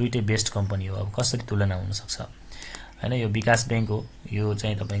सेक्टर हो, दुईटै बेस्ट कम्पनी हो। अब कसरी तुलना हुन सक्छ हैन। यो विकास बैंक हो, यो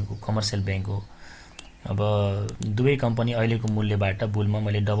चाहिँ तपाईको कमर्सियल बैंक हो। अब दुवै कम्पनी अहिलेको मूल्यबाट बुलमा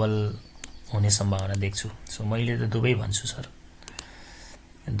मैले डबल हुने सम्भावना देख्छु। सो मैले त दुवै भन्छु सर,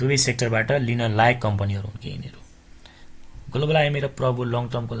 दुवै सेक्टरबाट लिन लायक कम्पनीहरु हुन् कि यिनीहरु। ग्लोबल आइएमए र प्रभु लङ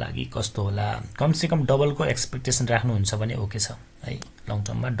टर्मको लागि कस्तो होला? कमसेकम डबलको एक्सपेक्टेसन राख्नुहुन्छ भने ओके छ है। लङ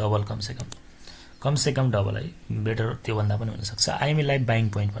टर्ममा डबल कमसेकम डबल है, बेटर त्यो भन्दा पनि हुन सक्छ। आइएमएलाई बाइङ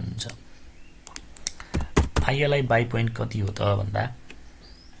पोइन्ट भन्नुहुन्छ। आइएलआई बाइ पोइन्ट कति हो त भन्दा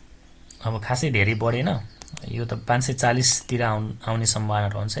अब खासै धेरै बढेन, यो त 540 तिर आउने सम्भावना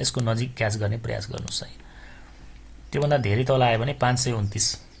रहन्छ। यसको नजिक क्याच गर्ने प्रयास गर्नुस् है। त्यो भन्दा धेरै तल आयो भने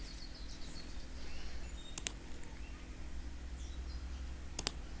 529।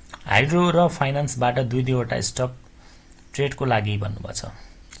 हाइड्रो र फाइनान्सबाट दुई दुईवटा स्टक ट्रेडको लागि भन्नुभएको छ,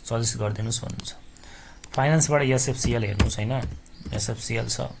 सजेस्ट गरिदिनुस् भन्नुहुन्छ। फाइनान्सबाट एसएफसीएल हेर्नुस् हैन, एसएफसीएल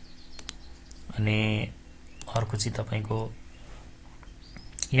छ। अनि अर्को चाहिँ तपाईको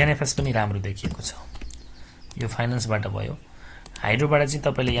एनएफएस पनि राम्रो देखिएको छ। यो फाइनान्सबाट भयो। हाइड्रोबाट चाहिँ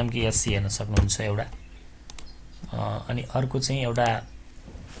तपाईले एमकेएससी हेर्न सक्नुहुन्छ एउटा। अनि अर्को चाहिँ एउटा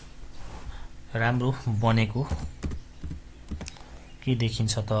राम्रो बनेको के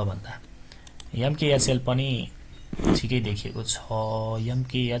देखिन्छ त भन्दा एमकेएचएल पनि ठिकै देखिएको छ।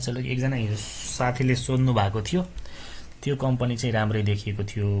 एमकेएचएल एकजना साथीले सोध्नु भएको थियो, त्यो कम्पनी चाहिँ राम्रै देखिएको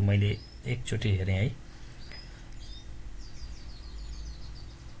थियो, मैले एकचोटि हेरेँ है।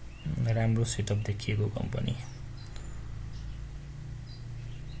 राम्रो सेटअप देखिएको कम्पनी।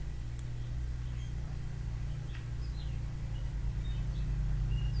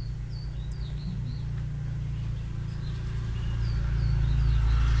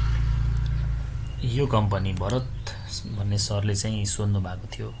 यो कम्पनी भरत भन्ने सरले चाहिँ सोध्नु भएको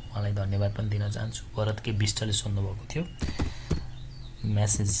थियो, मलाई धन्यवाद पनि दिन चाहन्छु। भरत के विष्टले सोध्नु भएको थियो,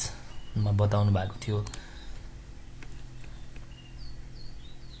 मेसेजमा बताउनु भएको थियो।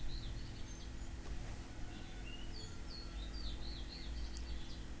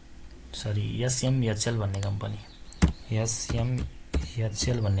 सरी, एसएमएचएल भन्ने कम्पनी,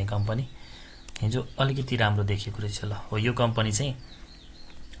 एसएमएचएल भन्ने कम्पनी हिजो अलिकति राम्रो देखिएको रहेछ। ल हो, यो कम्पनी चाहिँ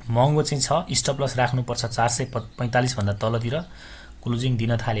महँगो चाहिँ छ। स्टप लस राख्नुपर्छ 445 भन्दा तलतिर क्लोजिङ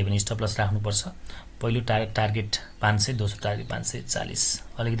दिन थाल्यो भने स्टप लस राख्नुपर्छ। पहिलो टार्गेट 500, दोस्रो टार्गेट 540।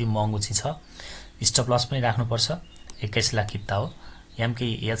 अलिकति महँगो चाहिँ छ, स्टप लस पनि राख्नुपर्छ। 21 लाख किता हो।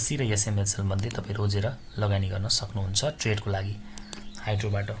 एमकेएचसी र एसएमएचएल मध्ये तपाई रोजेर लगानी गर्न सक्नुहुन्छ ट्रेडको लागि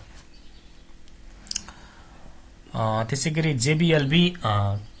हाइड्रोबाट। त्यसैगरी जेबीएलबी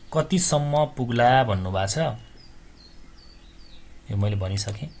कतिसम्म पुग्ला भन्नुभएको छ, यो मैले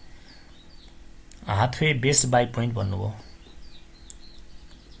भनिसकेँ। हाथवे बेस्ट बाइ पोइन्ट भन्नुभयो।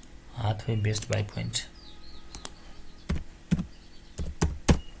 Hathaway best by point,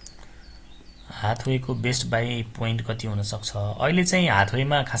 हाथवेको best by point कति हुन सक्छ? अहिले चाहिँ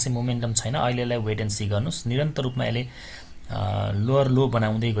हाथवेमा खासै मोमेन्टम छैन। अहिलेलाई वेट एन्ड सी गर्नुस्। निरन्तर रूपमा यसले लोअर लो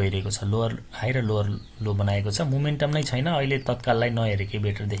बनाउँदै गइरहेको छ, लोअर हाई र लोअर लो बनाएको छ। मोमेन्टम नै छैन अहिले, तत्काललाई नहेरेकै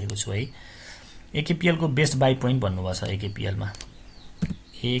बेटर देखेको छु है। एकेपीएल को बेस्ट बाइ पोइन्ट भन्नुभएको छ।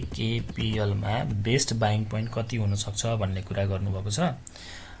 एकेपीएलमा बेस्ट बाइङ पोइन्ट कति हुन सक्छ भन्ने कुरा गर्नुभएको छ।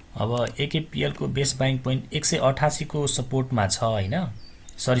 अब एकेपीएल को बेस्ट बाइङ पोइन्ट 188 को सपोर्टमा छ हैन।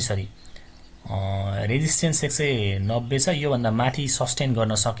 सरी रेजिस्टेन्स 190 छ। यो भन्दा माथि सस्टेन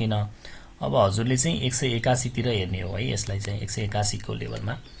गर्न सकिन। अब हजुरले चाहिँ 181 तिर हेर्ने हो है। यसलाई चाहिँ 181 को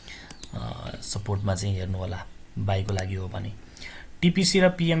लेभलमा सपोर्टमा चाहिँ हेर्नु होला बाइको लागि हो भने। टीपीसी र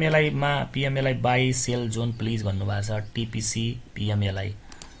पीएमएलआई मा पीएमएलआई बाई सेल जोन प्लिज भन्नुभएको छ। टीपीसी पीएमएलआई,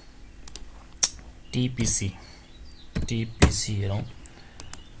 टीपीसी हेरौं।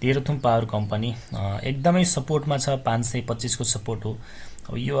 तेह्रथुम पावर कम्पनी एकदमै सपोर्टमा छ। 525 को सपोर्ट हो।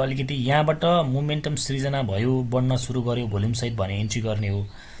 अब यो अलिकति यहाँबाट मोमेन्टम सृजना भयो, बढ्न सुरु गर्यो भोल्युम सहित भने एन्ट्री गर्ने हो।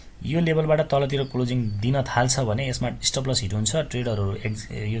 यो लेभलबाट तलतिर क्लोजिङ दिन थाल्छ भने यसमा स्टप लस हिट हुन्छ। ट्रेडरहरु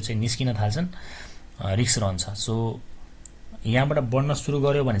यो चाहिँ निस्किन थाल्छन्, रिस्क रहन्छ। सो यहाँबाट बढ्न सुरु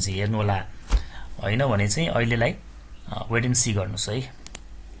गर्यो भने चाहिँ हेर्नु होला, हैन भने चाहिँ अहिलेलाई वेट एन्ड सी गर्नुस् है।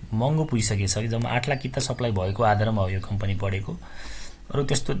 महँगो पुगिसकेछ कि जम्मा 8 लाख किता सप्लाई भएको आधारमा हो यो कम्पनी बढेको। अरु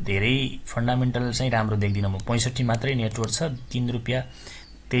त्यस्तो धेरै फन्डामेन्टल चाहिँ राम्रो देख्दिन म। 65 मात्रै नेटवर्क छ, 3 रुपैयाँ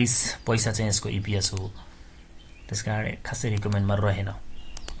 23 पैसा चाहिँ यसको इपीएस हो। त्यसकारण खासै रिकमेन्डमा रहेन।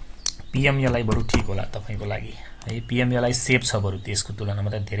 पीएमएलआई बरु ठीक होला तपाईको लागि है। पीएमएलआई सेफ छ बरु त्यसको तुलनामा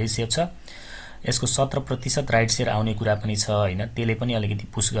त धेरै सेफ छ। यसको 17% राइट शेयर आउने कुरा पनि छ हैन, त्यसले पनि अलिकति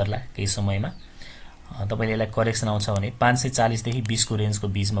पुश गर्ला केही समयमा। तपाईले यसलाई करेक्सन आउँछ भने 540 देखि 20 को रेन्जको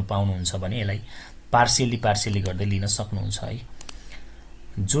बीचमा पाउनुहुन्छ भने यसलाई पार्शियली गर्दै लिन सक्नुहुन्छ है।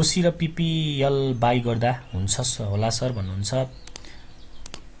 जोशी र पीपीएल बाई गर्दा हुन्छ होला सर भन्नुहुन्छ।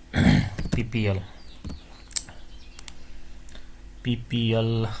 पीपीएल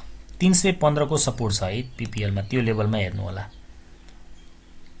 315 को सपोर्ट छ है पीपीएल मा, त्यो लेभलमा हेर्नु होला।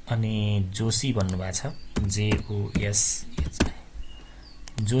 अनि जोशी भन्नुभएको छ JOSH।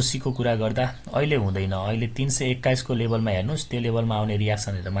 जोशीको कुरा गर्दा अहिले हुँदैन, अहिले 321 को लेभलमा हेर्नुस्, त्यो लेभलमा आउने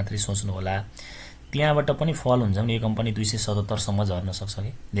रियाक्सन हेरेर मात्रै सोच्नु होला। त्यहाँबाट पनि फल हुन्छ भने यो कम्पनी 277 सम्म झर्न सक्छ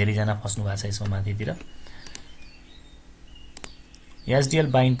के। धेरै जना फस्नु भएको छ यसमा माथितिर। एसडीएल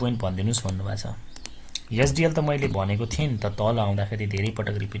बाइङ पोइन्ट भनिदिनुस् भन्नुभएको छ। एसडीएल त मैले भनेको थिएँ नि त, तल आउँदाखेरि धेरै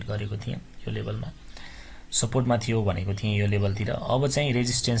पटक रिपिट गरेको थिएँ। यो लेभलमा सपोर्टमा थियो भनेको थिएँ यो लेभलतिर। अब चाहिँ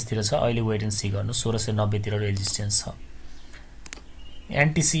रेजिस्टेन्सतिर छ, अहिले वेट एन्ड सी गर्नु। 1690 तिर रेजिस्टेन्स छ।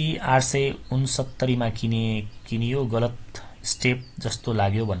 एनटीसी 869 मा किनियो, गलत स्टेप जस्तो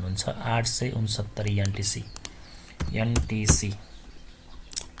लाग्यो भन्नुहुन्छ। 869 एनटीसी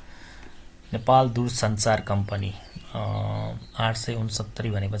नेपाल दूरसञ्चार कम्पनी 869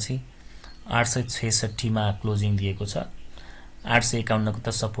 भनेपछि 866 मा क्लोजिङ दिएको छ। 851 को त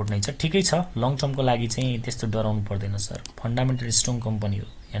सपोर्ट नै छ, ठिकै छ। लङ टर्मको लागि चाहिँ त्यस्तो डराउनु पर्दैन सर। फन्डामेन्टल स्ट्रङ कम्पनी हो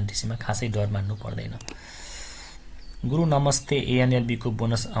एनटीसी मा, खासै डर मान्नु पर्दैन। गुरु नमस्ते, एएनएलबी को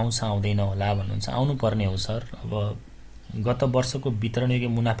बोनस आउँछ आउँदैन होला भन्नुहुन्छ। आउनु पर्ने हो सर। अब गत वर्षको वितरणयोग्य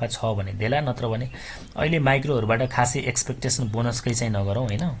मुनाफा छ भने देला, नत्र भने अहिले माइक्रोहरुबाट खासै एक्सपेक्टेसन बोनसकै चाहिँ नगरौँ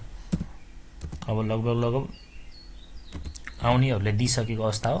हैन। अब लगभग आउनेहरुले दिइसकेको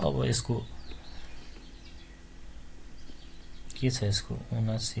अवस्था हो। अब यसको के छ, यसको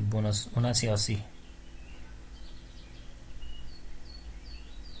 79 बोनस 7980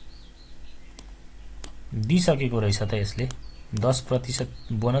 दिइसकेको रहेछ त यसले।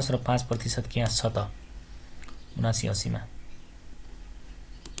 10% बोनस र 5% क्यास छ त 7980 मा।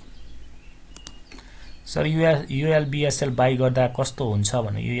 सर युएलबीएसएल बाई गर्दा कस्तो हुन्छ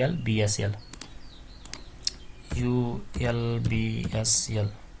भने युएलबीएसएल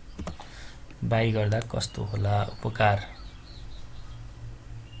बाई गर्दा कस्तो होला उपकार।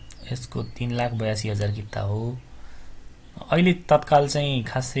 यसको 3,82,000 किता हो। अहिले तत्काल चाहिँ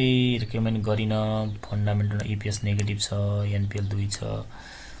खासै रिकमेन्ड गरिन। फन्डामेन्टल ईपीएस नेगेटिभ छ, एनपीएल 2 छ।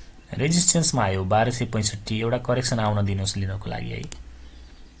 रेजिस्टेन्समा आयो 1265, एउटा करेक्सन आउन दिनुस् लिनको लागि है।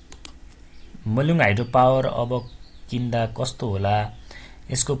 मलुङ हाइड्रो पावर अब किन्दा कस्तो होला,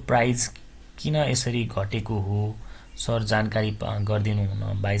 यसको प्राइस किन यसरी घटेको हो सर, जानकारी गरिदिनु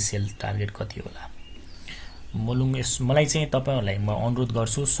हुन। बाइ सेल टार्गेट कति होला मलुङ? मलाई चाहिँ तपाईहरुलाई म अनुरोध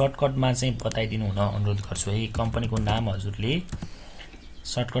गर्छु सर्टकटमा चाहिँ बताइदिनु हुन अनुरोध गर्छु है। कम्पनीको नाम हजुरले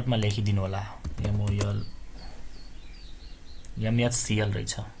सर्टकटमा लेखिदिनु होला। एमएचसीएल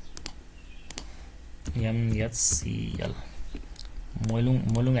रहेछ, एमएचसीएल।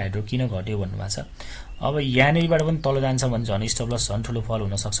 मलुङ हाइड्रो किन घट्यो भन्नुभएको छ। अब यहाँनिरबाट पनि तल जान्छ भने झन् स्टप लस झन् ठुलो फल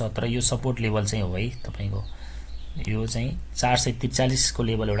हुन सक्छ। तर यो सपोर्ट लेभल चाहिँ हो है तपाईको। यो चाहिँ 443 को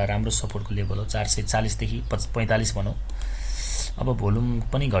लेभल एउटा राम्रो सपोर्टको लेभल हो। 440 देखि 45 भनौं। अब भोल्युम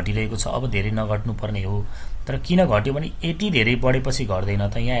पनि घटिरहेको छ, अब धेरै नघट्नु पर्ने हो। तर किन घट्यो भने 80 धेरै बढेपछि घट्दैन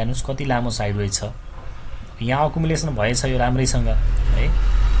त। यहाँ हेर्नुस् कति लामो साइडवेज छ। यहाँ अकुमुलेसन भएछ यो राम्रैसँग है,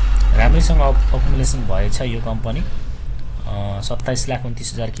 राम्रैसँग अकुमुलेसन भएछ यो कम्पनी।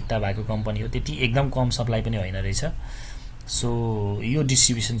 27,29,000 किता भएको कम्पनी हो। त्यति एकदम कम सप्लाई पनि होइन रहेछ। सो यो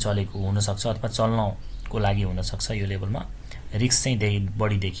डिस्ट्रिब्युसन चलेको हुन सक्छ अथवा चल्नको लागि हुन सक्छ। यो लेभलमा रिस्क चाहिँ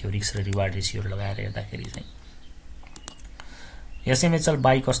बढी देखियो, रिस्क र रिवार्ड रेशियो लगाएर हेर्दाखेरि चाहिँ। एसएमएचएल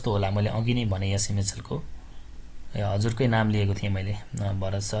बाई कस्तो होला? मैले अघि नै भने एसएमएचएल को हजुरकै नाम लिएको थिएँ मैले,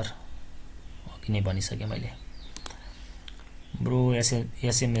 भरत सर, अघि नै भनिसके मैले। ब्रो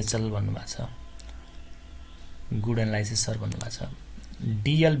एसएमएचएल भन्नुभएको छ। गुड एनालाइसिस सर भन्नुभएको छ।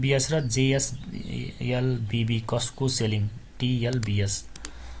 डीएलबीएस र जेएसएलबीबी कसको सेलिङ? डीएलबीएस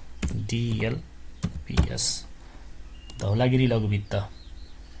धौलागिरी लघुवित्त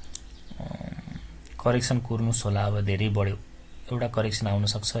करेक्सन कुर्नुस् होला। अब धेरै बढ्यो, एउटा करेक्सन आउन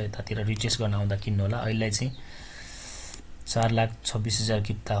सक्छ यतातिर। रिटेस्ट गर्न आउँदा किन्नु होला। अहिले चाहिँ 4,26,000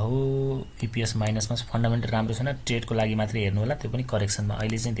 किता हो। ईपीएस माइनसमा छ। फन्डामेन्टल राम्रो छैन, ट्रेडको लागि मात्रै हेर्नु होला, त्यो पनि करेक्सनमा।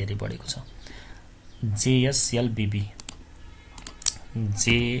 अहिले चाहिँ धेरै बढेको छ। जेएसएलबीबी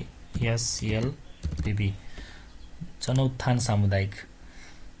JSLPB जनउत्थान सामुदायिक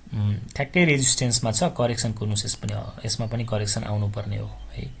ठ्याक्कै रेजिस्टेन्समा छ करेक्सन कुर्नुस् यसमा पनि करेक्सन आउनुपर्ने हो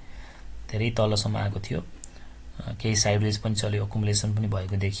है धेरै तलसम्म आएको थियो केही साइडवेज पनि चल्यो अकुमुलेसन पनि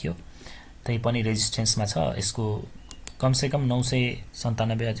भएको देखियो तै पनि रेजिस्टेन्समा छ यसको कमसेकम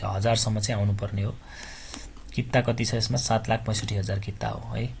 997,000 सम्म चाहिँ आउनुपर्ने हो किता कति छ यसमा 7,65,000 किता हो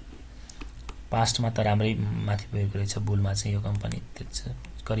है पास्टमा त राम्रै माथि पुगेको रहेछ बुलमा चाहिँ यो कम्पनी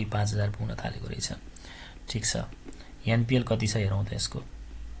करिब 5,000 पुग्न थालेको रहेछ ठीक छ एनपीएल कति छ हेरौँ त यसको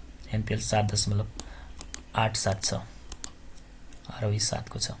एनपीएल 7.87 छ आरओई 7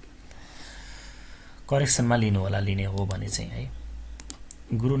 को छ करेक्सनमा लिनु होला लिने हो भने चाहिँ है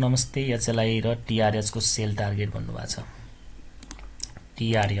गुरु नमस्ते एचएलआई र टीआरएच को सेल टार्गेट भन्नुभएको छ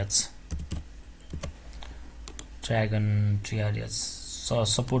टीआरएच ड्र्यागन टीआरएच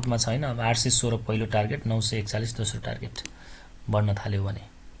सपोर्टमा छैन अब 816 पहिलो टार्गेट 941 दोस्रो टार्गेट बढ्न थाल्यो भने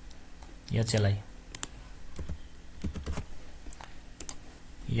एचएलआई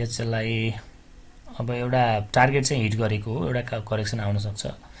अब एउटा टार्गेट चाहिँ हिट गरेको हो एउटा करेक्सन आउन सक्छ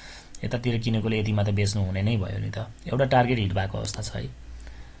यतातिर किनेकोले यतिमा त बेच्नु हुने नै भयो नि त एउटा टार्गेट हिट भएको अवस्था छ है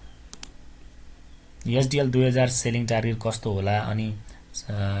एसडीएल 2000 सेलिङ टार्गेट कस्तो होला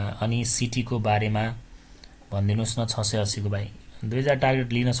अनि सिटी को बारेमा भनिदिनुस् न 680 को भाइ 2000 टार्गेट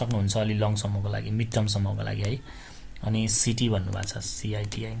लिन सक्नुहुन्छ अलि लङ सम्मको लागि मिड टर्म सम्मको लागि है अनि सिटी भन्नुभएको छ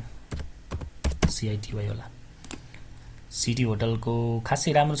सीआईटीवाई होला सिटी होटलको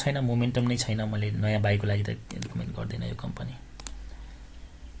खासै राम्रो छैन मोमेन्टम नै छैन मैले नयाँ बाइकको लागि त रिकमेन्ड गर्दैन यो company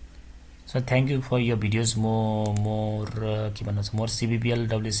so thank you for your videos more के भन्नु छ मोर सीबीपीएल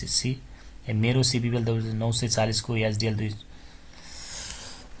डब्ल्यूसीसी मेरो सीबीपीएल 940 को एचडीएल 2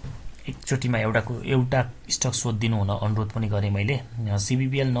 एकचोटीमा एउटा स्टक सोधिदिनु हुन अनुरोध पनि गरे मैले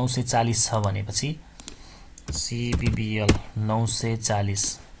सीबीपीएल 940 छ भनेपछि सीबीपीएल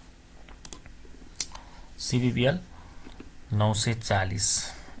 940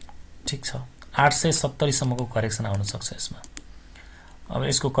 ठीक छ 870 सम्मको करेक्सन आउन सक्छ यसमा अब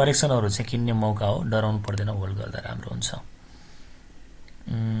यसको करेक्सनहरु चाहिँ किन्ने मौका हो डराउनु पर्दैन होल्ड गर्दा राम्रो हुन्छ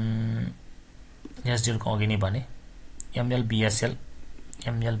एसडीएल को अघि नै भने एमएलबीएसएल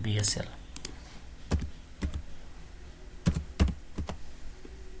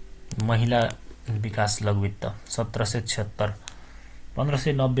महिला विकास लघुवित्त 1776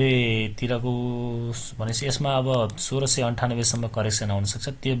 1590 तिरको भनेपछि यसमा अब 1698 सम्म करेक्सन आउन सक्छ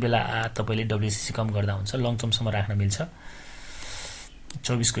त्यो बेला तपाईले डब्ल्यूसीसी कम गर्दा हुन्छ लङ टर्म सम्म राख्न मिल्छ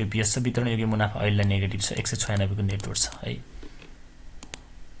 24 को एपीएस छ वितरण योग्य मुनाफा अहिले नेगेटिभ छ 196 को नेट वर्थ छ है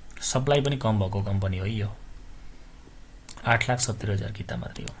सप्लाई पनि कम भएको कम्पनी हो यो 8,70,000 किता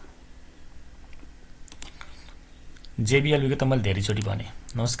मात्रै हो जेबीएल को त मैले धेरै चोटी भने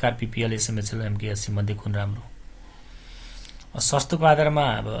नमस्कार पीपीएल एसएमएचएल एमकेएससी मध्ये कुन राम्रो सस्तोको आधारमा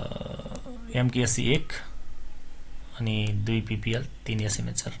अब एमकेएससी 1 अनि 2 पीपीएल 3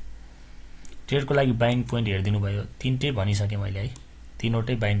 एसएमएचएल ट्रेडको लागि बाइङ पोइन्ट हेर्दिनु भयो तीनटै भनिसके मैले है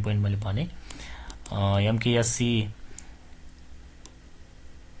तीनवटै बाइङ पोइन्ट मैले भने एमकेएससी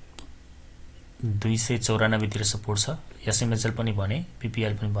 294 तिर सपोर्ट छ एसएमएचएल पनि भने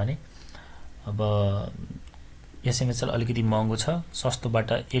पीपीएल पनि भने अब एसएमएचएल अलिकति महँगो छ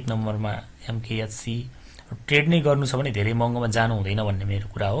सस्तोबाट एक नम्बरमा एमकेएससी ट्रेड नै गर्नु छ भने धेरै महँगोमा जानु हुँदैन भन्ने मेरो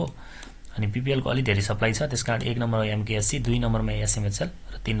कुरा हो अनि पीपीएल को अलि धेरै सप्लाई छ त्यसकारण एक नम्बरमा एमकेएससी 2 नम्बरमा एसएमएचएल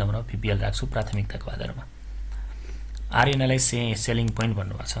र 3 नम्बरमा पीपीएल राख्छु प्राथमिकताको आधारमा आरएनएलआई सेलिङ पोइन्ट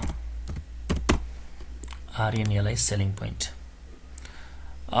भन्नुभएको छ आरएनएलआई सेलिङ पोइन्ट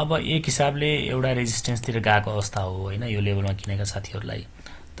अब एक हिसाबले एउटा रेजिस्टेन्स तिर गएको अवस्था हो हैन यो लेभलमा किनेका साथीहरुलाई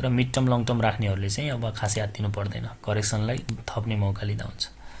तर मिड टर्म लङ टर्म राख्नेहरुले चाहिँ अब खासै हात दिनु पर्दैन करेक्सनलाई थप्ने मौका लिँदा हुन्छ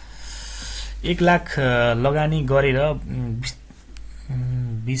 1 लाख लगानी गरेर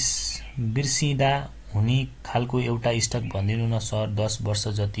बिर्सिदा हुने खालको एउटा स्टक भन्दिनु न सर 10 वर्ष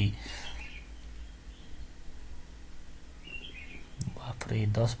जति बाफरे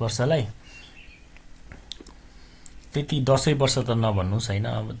 10 वर्षलाई त्यति 10 वर्ष त नभन्नुस् हैन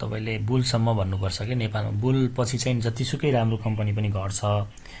अब तपाईले बुल सम्म भन्नुपर्छ के नेपालमा बुल पछि चाहिँ जतिसुकै राम्रो कम्पनी पनि घट्छ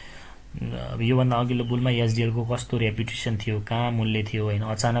अब यो भन्दा अघिल्लो बुलमा एसडीएल को कस्तो रेपुटेसन थियो कहाँ मूल्य थियो हैन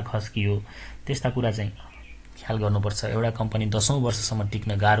अचानक खस्कियो त्यस्ता कुरा चाहिँ ख्याल गर्नुपर्छ एउटा कम्पनी 10 वर्षसम्म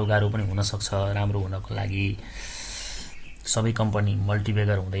टिक्न गाह्रो पनि हुन सक्छ राम्रो हुनको लागि सबै कम्पनी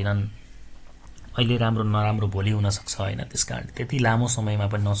मल्टिबेगर हुँदैनन् अहिले राम्रो नराम्रो भोलि हुन सक्छ हैन त्यसकारण त्यति लामो समयमा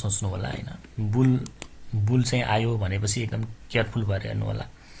पनि नसोच्नु होला हैन बुल चाहिँ आयो भनेपछि एकदम केयरफुल भएर हेर्नु होला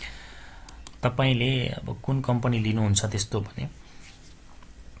तपाईले अब कुन कम्पनी लिनुहुन्छ त्यस्तो भने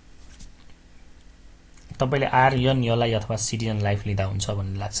तपाईले आर्यन यलाई अथवा सिटिजन लाइफ लिँदा हुन्छ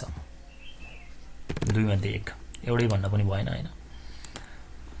भन्ने लाग्छ दुई मध्ये एक एउटै भन्न पनि भएन हैन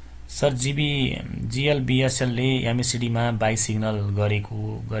सर GLBSL ले MACD मा बाई सिग्नल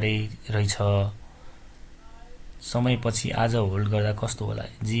गरे रहेछ, समयपछि आज होल्ड गर्दा कस्तो होला?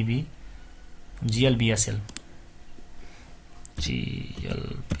 GLBSL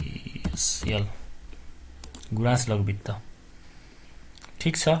गुराँस लगवित्त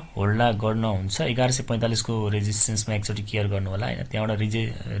ठीक छ, होल्ड गर्न हुन्छ। 1145 को रेजिस्टेन्समा एकचोटि केयर गर्नु होला हैन, त्यहाँबाट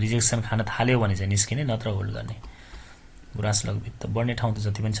रिजेक्सन खान थाल्यो भने चाहिँ निस्किने, नत्र होल्ड गर्ने। गुराँस लगवित्त बढ्ने ठाउँ त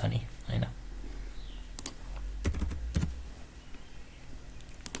जति पनि छ नि हैन।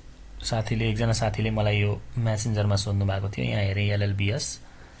 एकजना साथीले मलाई यो मेसेन्जरमा सोध्नु भएको थियो, यहाँ हेरे LLBS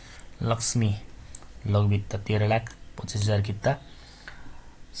लक्ष्मी लगवित्त 13,25,000 किता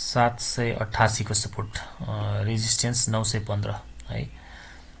 788 को सपोर्ट, रेजिस्टेन्स 915 है।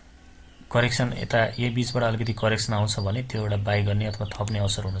 करेक्सन यता यो बीचबाट अलिकति करेक्सन आउँछ भने त्यो एउटा बाई गर्ने अथवा थप्ने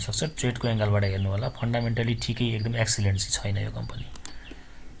अवसर हुन सक्छ। ट्रेडको एंगलबाट हेर्नु होला, फन्डामेन्टली ठिकै एकदम एक्सिलेन्ट छैन यो कम्पनी,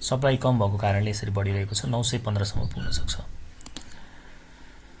 सप्लाई कम भएको कारणले यसरी बढिरहेको छ, 915 सम्म पुग्न सक्छ।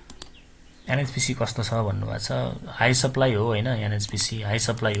 NHPC कस्तो छ भन्नुभएको छ, हाई सप्लाई हो हैन, NHPC हाई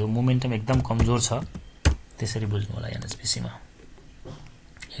सप्लाई हो, मोमेन्टम एकदम कमजोर छ, त्यसरी बुझ्नु होला। NHPC मा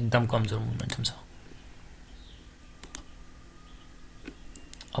एकदम कमजोर मोमेन्टम छ।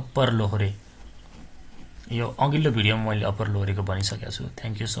 अप्पर लोहोरे यो अघिल्लो भिडियोमा मैले अप्पर लोहोरेको भनिसकेको छु,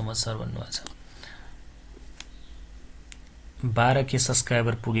 thank you so much sir भन्नुभएको छ। 12K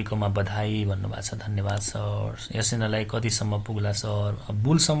सब्स्क्राइबर पुगेकोमा बधाई भन्नुभएको छ, धन्यवाद सर। एसएनएललाई कतिसम्म पुग्ला सर?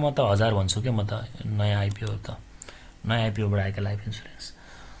 बुलसम्म त 1000 भन्छु के म त, नयाँ आइपिओ बाट आएको लाइफ इन्स्योरेन्स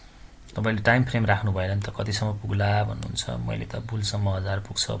तपाईले टाइम फ्रेम राख्नु भएन नि त, कतिसम्म पुग्ला भन्नुहुन्छ, मैले त बुलसम्म 1000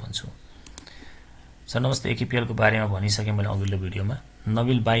 पुग्छ भन्छु। सर नमस्ते, एकेपीएल को बारेमा भनिसके मैले अघिल्लो भिडियोमा।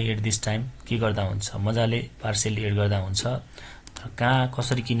 Nabil by at this time के गर्दा हुन्छ? मजाले पार्सियली एड गर्दा हुन्छ, तर कहाँ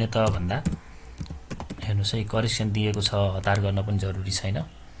कसरी किन्ने त भन्दा हेर्नुस् है, करेक्सन दिएको छ, हतार गर्न पनि जरुरी छैन।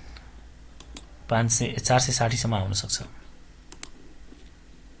 460 सम्म आउन सक्छ।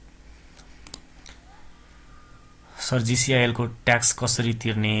 सर GCIL को ट्याक्स कसरी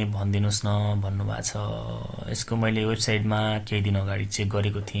तिर्ने भनिदिनुस् न भन्नुभएको छ। यसको मैले वेबसाइटमा केही दिन अगाडि चेक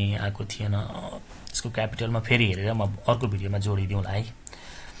गरेको थिएँ, आएको थिएन। यसको क्यापिटलमा फेरि हेरेर म अर्को भिडियोमा जोडिदिउँला है।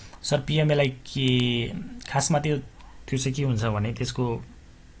 सर PMLI के खासमा त्यो चाहिँ के हुन्छ भने त्यसको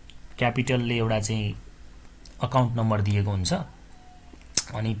क्यापिटलले एउटा चाहिँ अकाउन्ट नम्बर दिएको हुन्छ,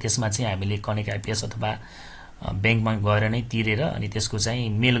 अनि त्यसमा चाहिँ हामीले कनेक्ट आइपीएस अथवा बैंकमा गएर नै तिरेर अनि त्यसको चाहिँ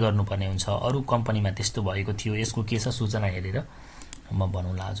मेल गर्नुपर्ने हुन्छ। अरु कम्पनीमा त्यस्तो भएको थियो, यसको के छ सूचना हेरेर म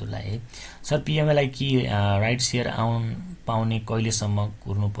भनौँला हजुरलाई है। सर PMLI कि राइट शेयर पाउने कहिलेसम्म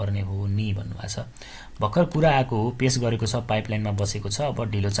कुर्नुपर्ने हो नि भन्नुभएको छ। भर्खर कुरा आएको हो, पेश गरेको छ, पाइपलाइनमा बसेको छ,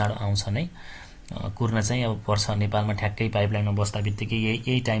 अब ढिलो चाँडो आउँछ नै, कुर्न चाहिँ अब पर्छ। नेपालमा ठ्याक्कै पाइपलाइनमा बस्दा बित्तिकै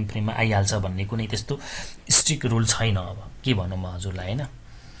यही टाइम फ्रेममा आइहाल्छ भन्ने कुनै त्यस्तो स्ट्रिक्ट रुल छैन। अब के भनौँ म हजुरलाई हैन।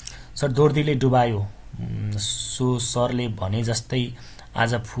 सर दोर्दीले डुबायो, सो सरले भने जस्तै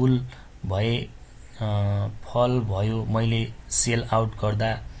आज फल भयो, मैले सेल आउट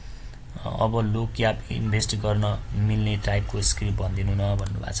गर्दा अब लो क्याप इन्भेस्ट गर्न मिल्ने टाइपको स्क्रिप्ट भनिदिनु न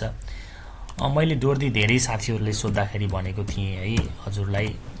भन्नुभएको छ। मैले दोर्दी धेरै साथीहरूले सोद्धाखेरि भनेको थिएँ है हजुरलाई,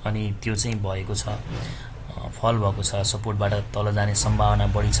 अनि त्यो चाहिँ भएको छ, फल भएको छ, सपोर्टबाट तल जाने सम्भावना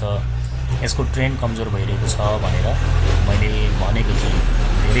बढी छ, यसको ट्रेन्ड कमजोर भइरहेको छ भनेर मैले भनेको थिएँ,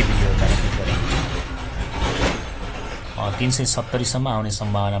 धेरै भिडियोमा रिपिट गरेँ। 370 सम्म आउने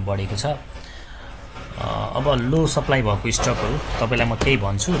सम्भावना बढेको छ। अब लो सप्लाई भएको स्टकहरु तपाईलाई म केही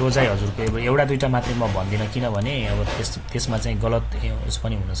भन्छु, रोजाई हजुरको एउटा दुईटा मात्रै म भन्दिन, किनभने अब त्यसमा चाहिँ गलत उस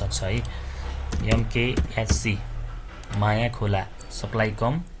पनि हुन सक्छ है। MKHC माया खोला सप्लाई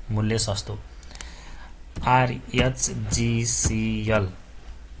कम मूल्य सस्तो। RHGCL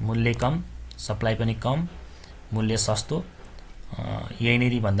मूल्य कम सप्लाई पनि कम मूल्य सस्तो,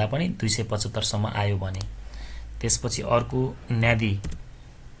 यहीनेरी भन्दा पनि 275 सम्म आयो भने। त्यसपछि अर्को न्यादी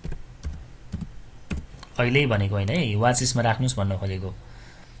अहिले भनेको हैन है, वाचेसमा राख्नुस् भन्न खोजेको।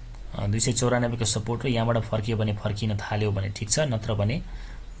 294 को सपोर्ट हो, यहाँबाट फर्कियो भने फर्किन थाल्यो भने ठीक छ, नत्र भने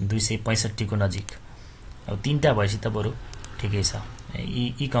 265 को नजिक। अब तीनटा भएपछि त बरु ठिकै छ।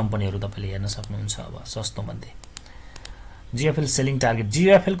 यी कम्पनीहरु तपाईले हेर्न सक्नुहुन्छ। अब सस्तो मध्ये GFL सेलिङ टार्गेट,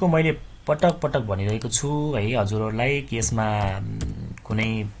 GFL को मैले पटक पटक भनिरहेको छु है हजुरहरुलाई कि यसमा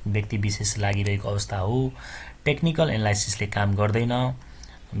कुनै व्यक्ति विशेष लागिरहेको अवस्था हो, टेक्निकल एनालाइसिसले काम गर्दैन,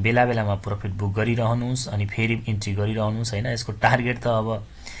 बेला बेलामा प्रॉफिट बुक गरिरहनुस् अनि फेरि इन्ट्री गरिरहनुस् हैन। यसको टार्गेट त अब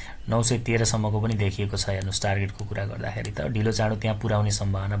 913 सम्मको पनि देखिएको छ। हेर्नुस् टार्गेटको कुरा गर्दाखेरि त ढिलो चाँडो त्यहाँ पुर्याउने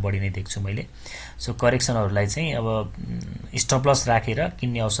सम्भावना बढी नै देख्छु मैले। सो करेक्सनहरुलाई चाहिँ अब स्टप लस राखेर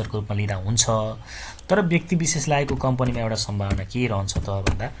किन्ने अवसरको रूपमा लिँदा हुन्छ, तर व्यक्ति विशेष लागेको कम्पनीमा एउटा सम्भावना के रहन्छ त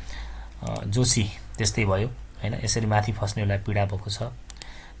भन्दा जोशी त्यस्तै भयो हैन, यसरी माथि फस्नेलाई पीडा भएको छ।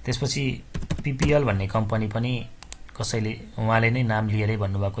 त्यसपछि पीपीएल भन्ने कम्पनी पनि कसैले उहाँले नै नाम लिएरै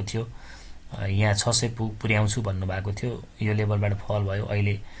भन्नुभएको थियो, यहाँ 600 पुर्याउँछु भन्नुभएको थियो। यो लेभलबाट फल भयो,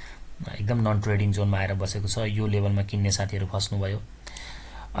 अहिले एकदम नन ट्रेडिङ जोनमा आएर बसेको छ। यो लेभलमा किन्ने साथीहरू फस्नुभयो।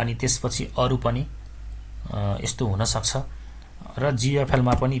 अनि त्यसपछि अरू पनि यस्तो हुनसक्छ र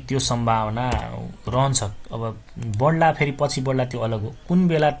जिएफएलमा पनि त्यो सम्भावना रहन्छ। अब बढ्ला, फेरि पछि बढ्ला, त्यो अलग हो। कुन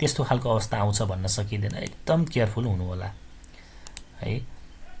बेला त्यस्तो खालको अवस्था आउँछ भन्न सकिँदैन, एकदम केयरफुल हुनु होला है।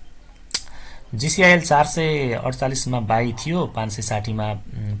 जीसीआईएल 448 मा बाई थियो, 560 मा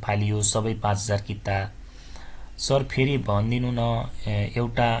फालियो, सबै 5000 किता। सर फेरि भनिदिनु न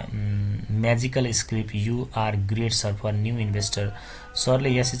एउटा magical script, you are great sir for new investor. सरले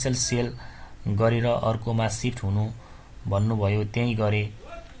एसएचएल सेल गरेर अर्कोमा सिफ्ट हुनु भन्नुभयो, त्यही गरे।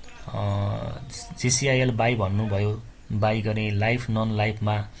 जीसीआईएल बाई भन्नुभयो, बाई गरे। लाइफ नन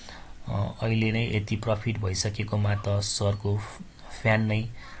लाइफमा अहिले नै यति प्रफिट भइसकेकोमा त सरको फ्यान नै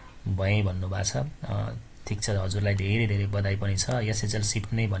भएँ भन्नुभएको छ। ठिक छ, हजुरलाई धेरै धेरै बधाई पनि छ। एसएचएल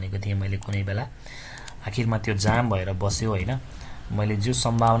सिफ्ट नै भनेको थिएँ मैले कुनै बेला, आखिरमा त्यो जाम भएर बस्यो होइन। मैले जो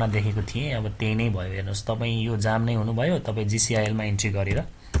सम्भावना देखेको थिएँ अब त्यही नै भयो। हेर्नुहोस्, तपाईँ यो जाम नै हुनुभयो, तपाईँ जीसीआईएलमा इन्ट्री गरेर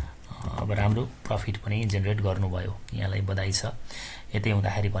अब राम्रो प्रफिट पनि जेनेरेट गर्नुभयो, यहाँलाई बधाई छ। यतै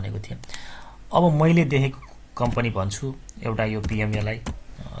हुँदाखेरि भनेको थिएँ। अब मैले देखेको कम्पनी भन्छु, एउटा यो पिएमएलाई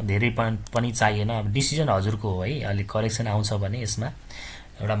धेरै पनि चाहिएन। अब डिसिजन हजुरको हो है, अलिक करेक्सन आउँछ भने यसमा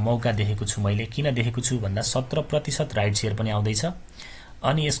एउटा मौका देखेको छु मैले। किन देखेको छु भन्दा 17% राइट सेयर पनि आउँदैछ,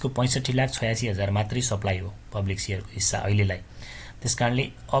 अनि यसको 65,86,000 मात्रै सप्लाई हो पब्लिक सेयरको हिस्सा अहिलेलाई। त्यसकारणले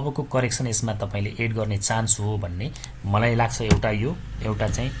अबको करेक्सन यसमा तपाईँले एड गर्ने चान्स हो भन्ने मलाई लाग्छ। एउटा यो, एउटा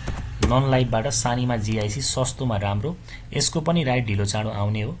चाहिँ नन लाइफबाट सानीमा जिआइसी सस्तोमा राम्रो, यसको पनि राइट ढिलो चाँडो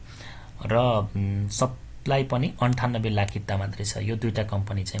आउने हो र सप्लाई पनि 98 लाख किता मात्रै छ। यो दुईटा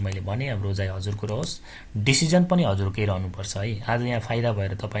कम्पनी चाहिँ मैले भने। अब रोजाइ हजुरको रहोस्, डिसिजन पनि हजुरकै रहनुपर्छ है। आज यहाँ फाइदा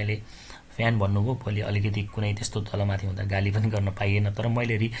भएर तपाईँले फ्यान भन्नुभयो, भोलि अलिकति कुनै त्यस्तो तलमाथि हुँदा गाली पनि गर्न पाइएन। तर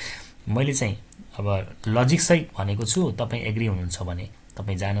मैले चाहिँ अब लजिक सहित भनेको छु। तपाईँ एग्री हुनुहुन्छ भने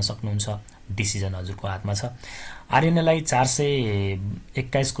तपाईँ जान सक्नुहुन्छ, डिसिजन हजुरको हातमा छ। आर्यनलाई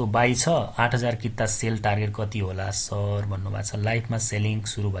 421 को बाई छ, 8000 किता सेल टार्गेट कति होला सर भन्नुभएको छ। लाइफमा सेलिङ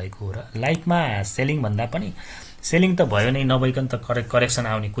सुरु भएको हो र लाइफमा सेलिङ भन्दा पनि सेलिङ त भयो नै, नभइकन त करेक्सन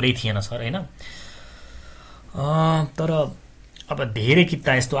आउने कुरै थिएन सर होइन। तर अब धेरै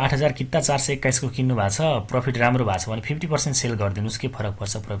किता यस्तो 8000 किता 421 को किन्नु भएको छ, प्रफिट राम्रो भएको छ भने 50% सेल गरिदिनुहोस्, के फरक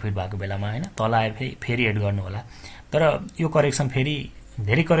पर्छ प्रफिट भएको बेलामा होइन। तल आए फेरि एड गर्नु होला। तर यो करेक्सन फेरि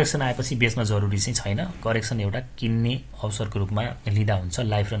धेरै करेक्सन आएपछि बेच्न जरुरी चाहिँ छैन। करेक्सन एउटा किन्ने अवसरको रूपमा लिँदा हुन्छ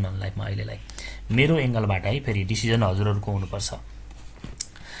लाइफ र नन लाइफमा अहिलेलाई, मेरो एंगलबाट है। फेरि डिसिजन हजुरहरूको हुनुपर्छ।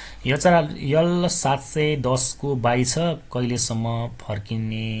 यल 710 को बाई छ, कहिलेसम्म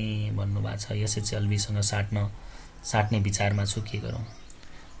फर्किने भन्नुभएको छ। एसएचएलबीसँग साट्ने विचारमा छु, के गरौँ।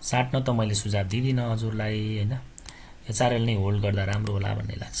 साट्न त मैले सुझाव दिदिनँ हजुरलाई होइन। एचआरएल नै होल्ड गर्दा राम्रो होला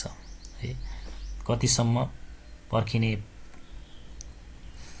भन्ने लाग्छ है। कतिसम्म पर्खिने,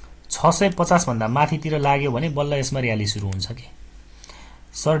 650 भन्दा माथितिर लाग्यो भने बल्ल यसमा र्याली सुरु हुन्छ कि।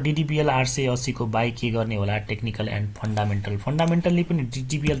 सर डिडिपिएल 880 को बाई के गर्ने होला, टेक्निकल एन्ड फन्डामेन्टल। फन्डामेन्टल्ली पनि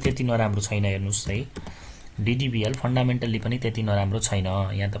डिडिपिएल त्यति नराम्रो छैन, हेर्नुहोस् है। डिडिपिएल फन्डामेन्टल्ली पनि त्यति नराम्रो छैन,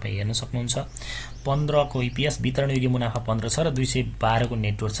 यहाँ तपाईँ हेर्न सक्नुहुन्छ। 15 को इपिएस, वितरणयोग्य मुनाफा 15 छ र 212 को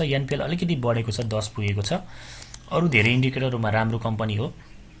नेटवर्क छ। एनपिएल अलिकति बढेको छ, 10 पुगेको छ। अरू धेरै इन्डिकेटरहरूमा राम्रो कम्पनी हो।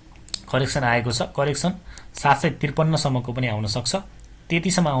 करेक्सन आएको छ, करेक्सन 753 सम्मको पनि आउन सक्छ।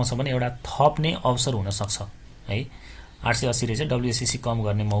 त्यतिसम्म आउँछ भने एउटा थप्ने अवसर हुन सक्छ है। 880 रहेछ, डब्ल्युएससी कम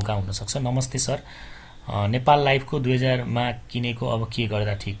गर्ने मौका हुन सक्छ। नमस्ते सर, नेपाल लाइफको 2000 मा किनेको, अब के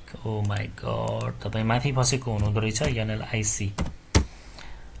गर्दा ठिक। ओ माई गड, तपाईँ माथि फसेको हुनुहुँदो रहेछ। एनएलआइसी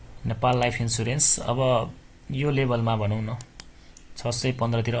नेपाल लाइफ इन्सुरेन्स, अब यो लेभलमा भनौँ न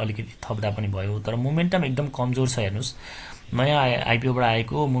 615 तिर अलिकति थप्दा पनि भयो। तर मोमेन्टम एकदम कमजोर छ। हेर्नुहोस्, नयाँ आइपिओबाट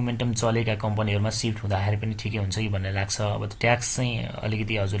आएको मोमेन्टम चलेका कम्पनीहरूमा सिफ्ट हुँदाखेरि पनि ठिकै हुन्छ कि भन्ने लाग्छ। अब ट्याक्स चाहिँ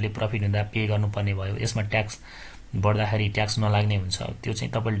अलिकति हजुरले प्रफिट हुँदा पे गर्नुपर्ने भयो, यसमा ट्याक्स बढ्दाखेरि ट्याक्स नलाग्ने हुन्छ, त्यो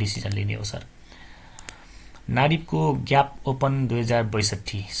चाहिँ तपाईँले डिसिजन लिने हो सर। नाडिपको ग्याप ओपन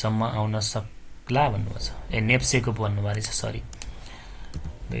 2062 सम्म आउन सक्ला भन्नुभएको छ। नेप्सेको भन्नुभएको रहेछ, सरी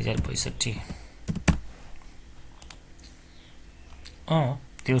 2062।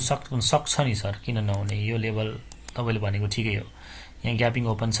 त्यो सक्छ नि सर, किन नहुने। यो लेभल तपाईँले भनेको ठिकै हो। यहाँ ग्यापिङ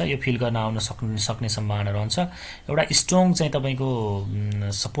ओपन छ, यो फिल गर्न आउन सक्ने सम्भावना रहन्छ। एउटा स्ट्रङ चाहिँ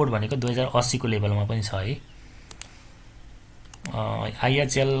तपाईँको सपोर्ट भनेको 2080 को लेभलमा पनि छ है।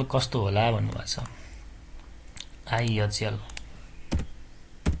 आइएचएल कस्तो होला भन्नुभएको छ। आइएचएल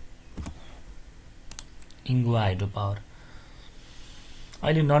इङ्गुवा हाइड्रो पावर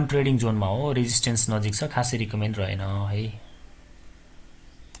अहिले नन ट्रेडिङ जोनमा हो, रेजिस्टेन्स नजिक छ, खासै रिकमेन्ड रहेन है।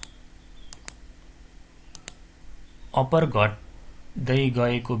 अप्पर घट्दै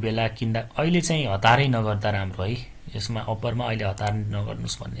गएको बेला किन्दा अहिले चाहिँ हतारै नगर्दा राम्रो है। यसमा अप्परमा अहिले हतार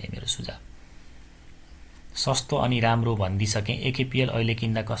नगर्नुस् भन्ने मेरो सुझाव। सस्तो अनि राम्रो भनिदिसकेँ। एकेपीएल अहिले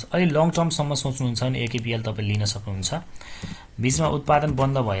किन्दा अहिले लङ टर्मसम्म सोच्नुहुन्छ भने एकेपीएल तपाईँ लिन सक्नुहुन्छ। बीचमा उत्पादन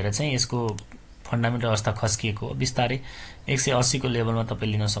बन्द भएर चाहिँ यसको फन्डामेन्टल अवस्था खस्किएको हो। बिस्तारै 180 को लेभलमा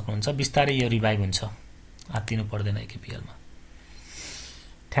तपाईँ लिन सक्नुहुन्छ। बिस्तारै यो रिभाइभ हुन्छ, आत्तिनु पर्दैन एकेपीएलमा।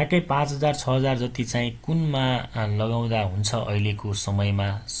 ठ्याक्कै 5000 6000 जति चाहिँ कुनमा लगाउँदा हुन्छ अहिलेको समयमा?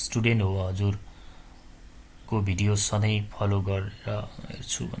 स्टुडेन्ट हो हजुरको भिडियो सधैँ फलो गरेर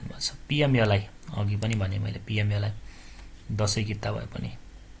हेर्छु भन्नुभएको छ। पिएमएलआई अघि पनि भने मैले, पिएमएलआई दसैँ किता भए पनि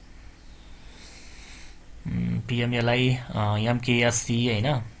पिएमएलआई, एमकेएससी हैन,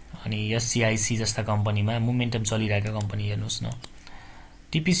 अनि एससीआईसी जस्ता कम्पनीमा मोमेन्टम चलिरहेका कम्पनी हेर्नुहोस् न।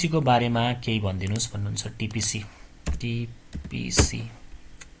 टिपिसी को बारेमा केही भनिदिनुस् भन्नुहुन्छ। टिपिसी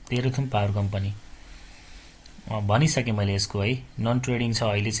तेह्रथुम पावर कम्पनी भनिसकेँ मैले यसको है। नन ट्रेडिङ छ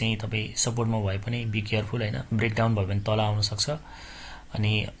अहिले चाहिँ, तपाईँ सपोर्टमा भए पनि बी केयरफुल हैन। ब्रेकडाउन भयो भने तल आउन सक्छ।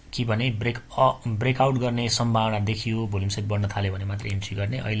 अनि के भने ब्रेकआउट गर्ने सम्भावना देखियो, भोल्युम सहित बढ्न थाल्यो भने मात्र इन्ट्री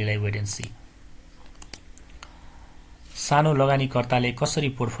गर्ने। अहिलेलाई वेट एन्ड सी। सानो लगानीकर्ताले कसरी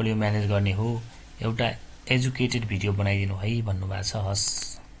पोर्टफोलियो म्यानेज गर्ने हो, एउटा एजुकेटेड भिडियो बनाइदिनु है भन्नुभएको छ।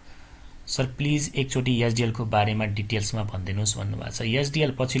 हस् सर, प्लिज एकचोटि एसडिएल को बारेमा डिटेल्समा भनिदिनुस् भन्नुभएको छ।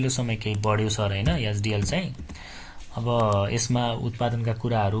 एसडिएल पछिल्लो समय केही बढ्यो सर हैन। एसडिएल चाहिँ अब यसमा उत्पादनका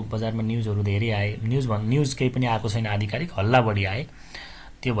कुराहरू बजारमा न्युजहरू धेरै आए। न्युज केही पनि आएको छैन आधिकारिक, हल्ला बढी आए,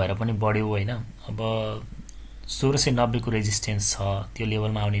 त्यो भएर पनि बढ्यो हैन। अब 1690 को रेजिस्टेन्स छ, त्यो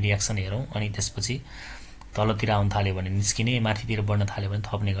लेभलमा आउने रियाक्सन हेरौँ। अनि त्यसपछि तलतिर आउन थाल्यो भने निस्किने, माथितिर बढ्न थाल्यो भने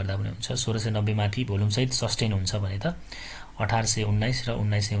थप्ने गर्दा पनि हुन्छ। 1690 माथि भोल्युम सहित सस्टेन हुन्छ भने त 1819 र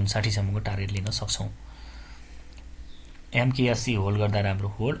 1959 सम्मको टार्गेट लिन सक्छौं। एमकेएससी होल्ड गर्दा राम्रो।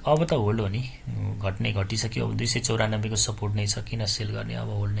 होल्ड अब त होल्ड हो नि, घट्ने घटिसक्यो। अब 294 को सपोर्ट नै छ, किन सेल गर्ने, अब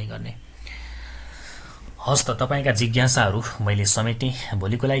होल्ड नै गर्ने। हस् त, तपाईका जिज्ञासाहरू मैले समेटेँ।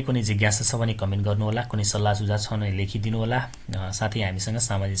 भोलिको लागि कुनै जिज्ञासा छ भने कमेन्ट गर्नु होला, कुनै सल्लाह सुझाव छ भने लेखिदिनु होला। साथै हामीसँग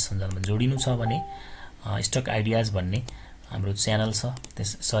सामाजिक सञ्जालमा जोडिनु छ भने स्टक आइडियाज भन्ने हाम्रो च्यानल छ,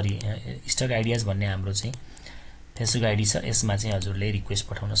 स्टक आइडियाज भन्ने हाम्रो चाहिँ फेसबुक आइडी छ। यसमा चाहिँ हजुरले रिक्वेस्ट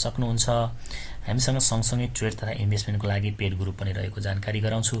पठाउन सक्नुहुन्छ। हामीसँग सँगसँगै ट्रेड तथा इन्भेस्टमेन्टको लागि पेड ग्रुप पनि रहेको जानकारी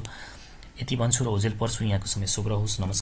गराउँछु। यति भन्छु र ओजेल पर्छु। यहाँको समय शुभ रहोस्। नमस्कार।